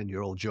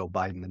 110-year-old Joe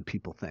Biden than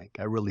people think.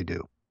 I really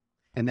do.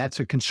 And that's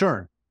a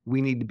concern.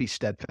 We need to be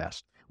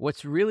steadfast.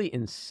 What's really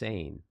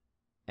insane,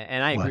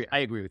 and I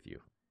agree with you.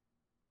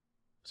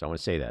 So I want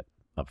to say that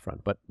up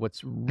front. But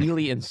what's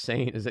really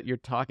insane is that you're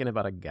talking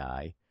about a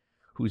guy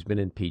who's been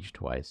impeached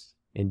twice,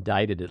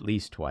 indicted at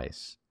least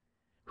twice,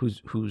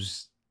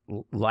 who's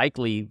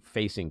likely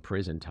facing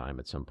prison time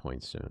at some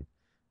point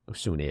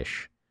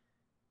soon-ish.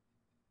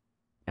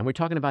 And we're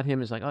talking about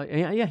him as like, oh,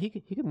 yeah, he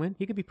could win.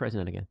 He could be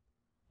president again.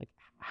 Like,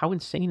 how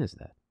insane is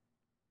that?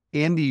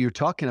 Andy, you're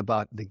talking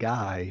about the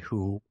guy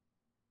who,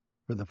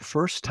 for the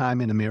first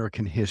time in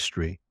American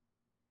history,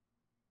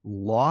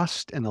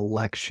 lost an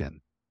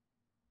election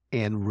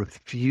and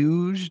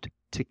refused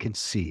to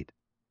concede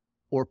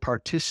or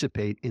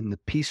participate in the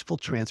peaceful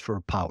transfer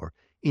of power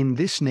in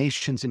this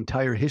nation's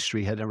entire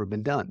history had never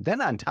been done.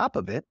 Then on top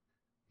of it,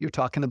 you're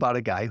talking about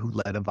a guy who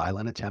led a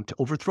violent attempt to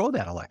overthrow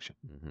that election.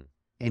 Mm-hmm.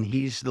 And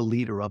he's the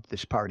leader of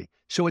this party.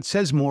 So it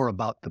says more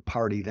about the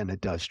party than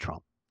it does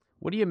Trump.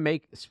 What do you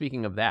make,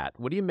 speaking of that,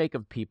 what do you make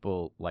of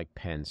people like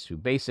Pence, who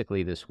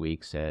basically this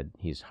week said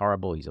he's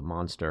horrible, he's a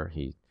monster,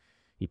 he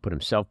put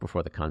himself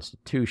before the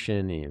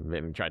Constitution, he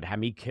tried to have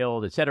me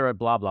killed, et cetera,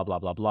 blah, blah, blah,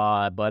 blah,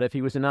 blah. But if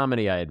he was a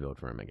nominee, I'd vote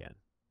for him again.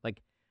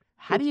 Like,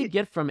 how do you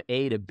get from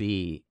A to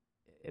B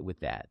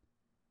with that?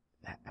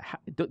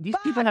 These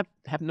people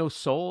have no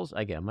souls?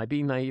 Again, am I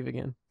being naive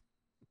again?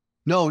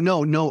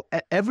 No.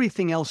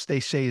 Everything else they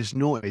say is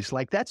noise.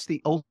 Like, that's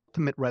the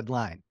ultimate red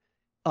line.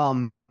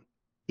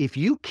 If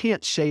you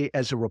can't say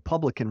as a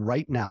Republican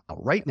right now,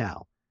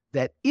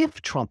 that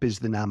if Trump is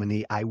the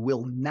nominee, I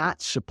will not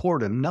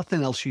support him,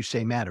 nothing else you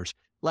say matters.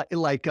 Right.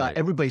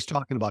 Everybody's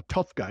talking about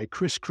tough guy,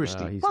 Chris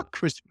Christie. Fuck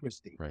Chris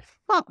Christie. Right.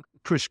 Fuck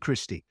Chris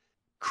Christie.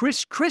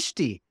 Chris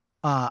Christie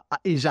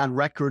is on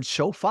record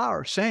so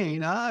far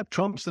saying,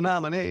 Trump's the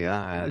nominee,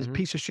 he's a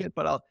piece of shit,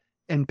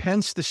 and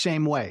Pence the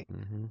same way.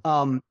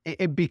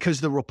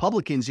 Because the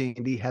Republicans,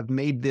 Andy, have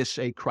made this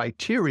a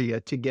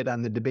criteria to get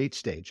on the debate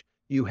stage.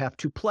 You have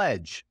to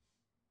pledge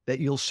that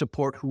you'll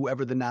support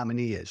whoever the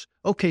nominee is.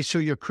 Okay, so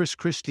you're Chris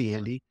Christie,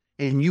 Andy,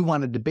 and you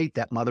want to debate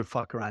that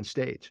motherfucker on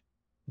stage.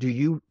 Do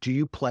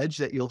you pledge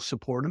that you'll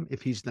support him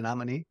if he's the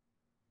nominee?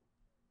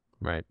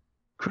 Right.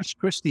 Chris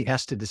Christie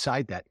has to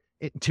decide that.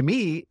 To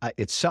me,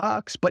 it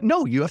sucks, but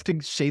no, you have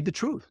to say the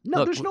truth. No,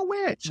 Look, there's no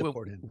way I'd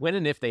support him. When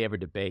and if they ever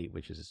debate,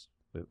 which is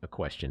a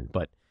question,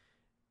 but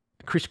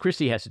Chris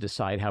Christie has to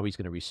decide how he's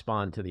going to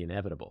respond to the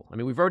inevitable. I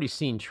mean, we've already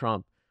seen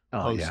Trump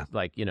host,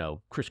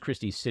 Chris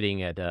Christie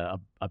sitting at a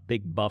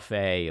big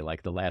buffet,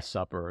 like the Last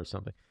Supper or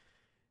something.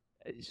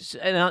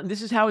 And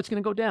this is how it's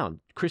going to go down.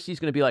 Christie's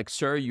going to be like,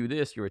 "Sir, you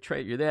this, you're a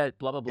traitor, you're that,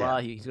 blah blah blah."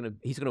 Yeah.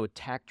 He's going to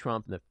attack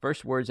Trump, and the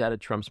first words out of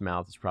Trump's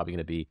mouth is probably going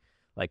to be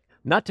like,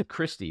 not to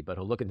Christie, but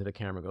he'll look into the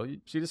camera and go,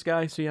 "You see this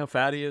guy? See how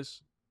fat he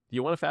is? Do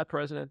you want a fat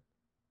president?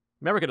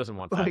 America doesn't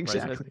want fat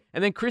president."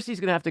 And then Christie's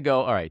going to have to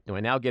go, "All right, do I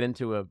now get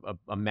into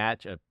a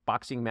match, a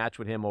boxing match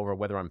with him over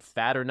whether I'm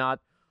fat or not,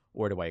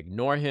 or do I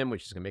ignore him,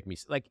 which is going to make me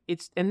like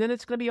it's?" And then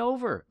it's going to be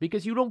over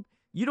because you don't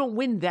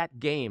win that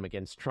game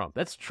against Trump.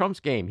 That's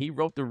Trump's game. He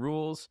wrote the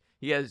rules.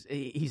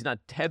 He's not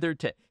tethered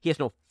to. He has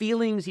no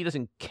feelings. He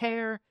doesn't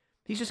care.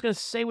 He's just going to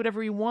say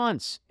whatever he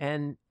wants.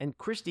 And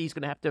Christie's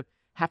going to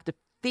have to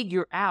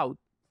figure out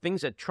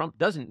things that Trump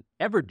doesn't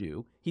ever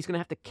do. He's going to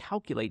have to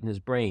calculate in his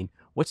brain,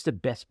 what's the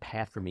best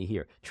path for me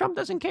here? Trump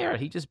doesn't care.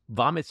 He just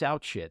vomits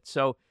out shit.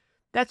 So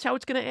that's how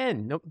it's going to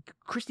end. No,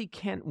 Christie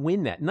can't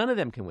win that. None of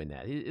them can win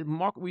that.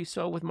 We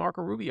saw with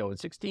Marco Rubio in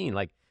 2016.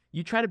 Like,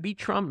 you try to beat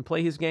Trump and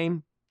play his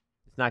game,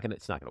 it's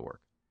not going to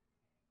work.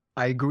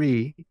 I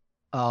agree.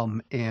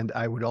 And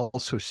I would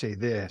also say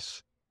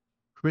this,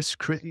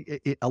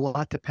 a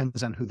lot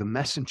depends on who the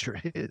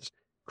messenger is.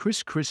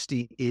 Chris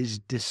Christie is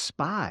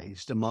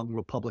despised among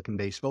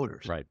Republican-based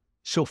voters. Right.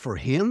 So for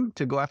him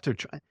to go after,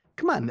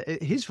 come on,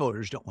 his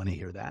voters don't want to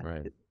hear that.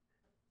 Right.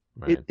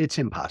 It's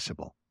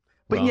impossible.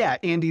 But yeah,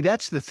 Andy,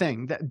 that's the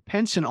thing. That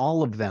Pence and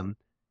all of them,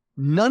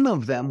 none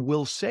of them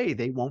will say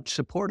they won't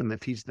support him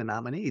if he's the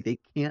nominee. They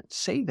can't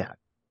say that.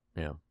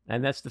 Yeah,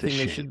 and that's the thing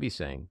they should be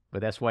saying.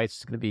 But that's why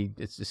it's going to be,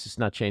 it's just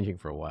not changing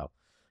for a while.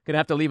 Going to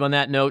have to leave on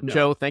that note. No.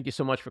 Joe, thank you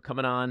so much for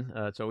coming on.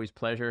 It's always a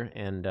pleasure,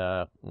 and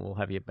we'll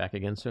have you back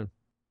again soon.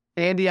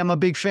 Andy, I'm a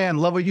big fan.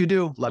 Love what you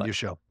do. Love your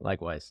show.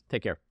 Likewise.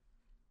 Take care.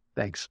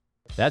 Thanks.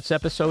 That's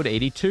episode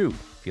 82.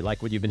 If you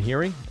like what you've been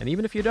hearing, and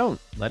even if you don't,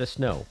 let us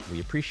know.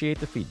 We appreciate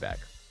the feedback.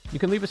 You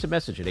can leave us a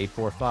message at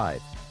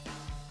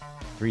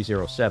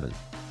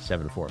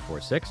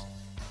 845-307-7446.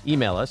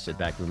 Email us at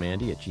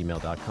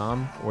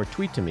backroomandy@gmail.com or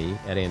tweet to me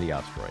at Andy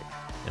Ostroy.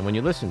 And when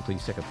you listen,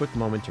 please take a quick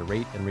moment to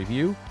rate and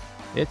review.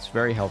 It's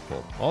very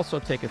helpful. Also,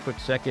 take a quick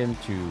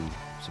second to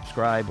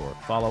subscribe or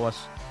follow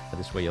us.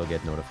 This way you'll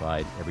get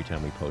notified every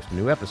time we post a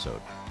new episode.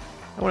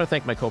 I want to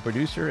thank my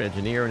co-producer,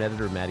 engineer, and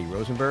editor, Maddie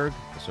Rosenberg,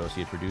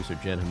 associate producer,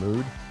 Jen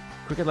Hammoud,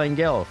 Cricket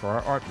Langell for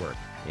our artwork,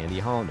 Andy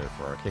Hollander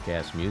for our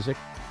kick-ass music,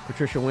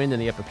 Patricia Wind and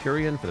the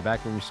Epicurean for the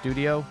Backroom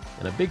Studio,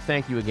 and a big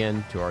thank you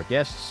again to our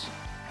guests,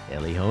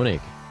 Elie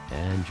Honig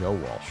and Joe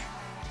Walsh.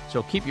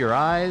 So keep your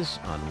eyes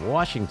on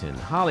Washington,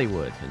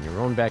 Hollywood, and your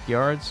own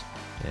backyards,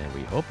 and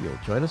we hope you'll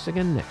join us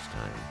again next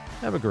time.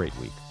 Have a great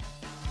week.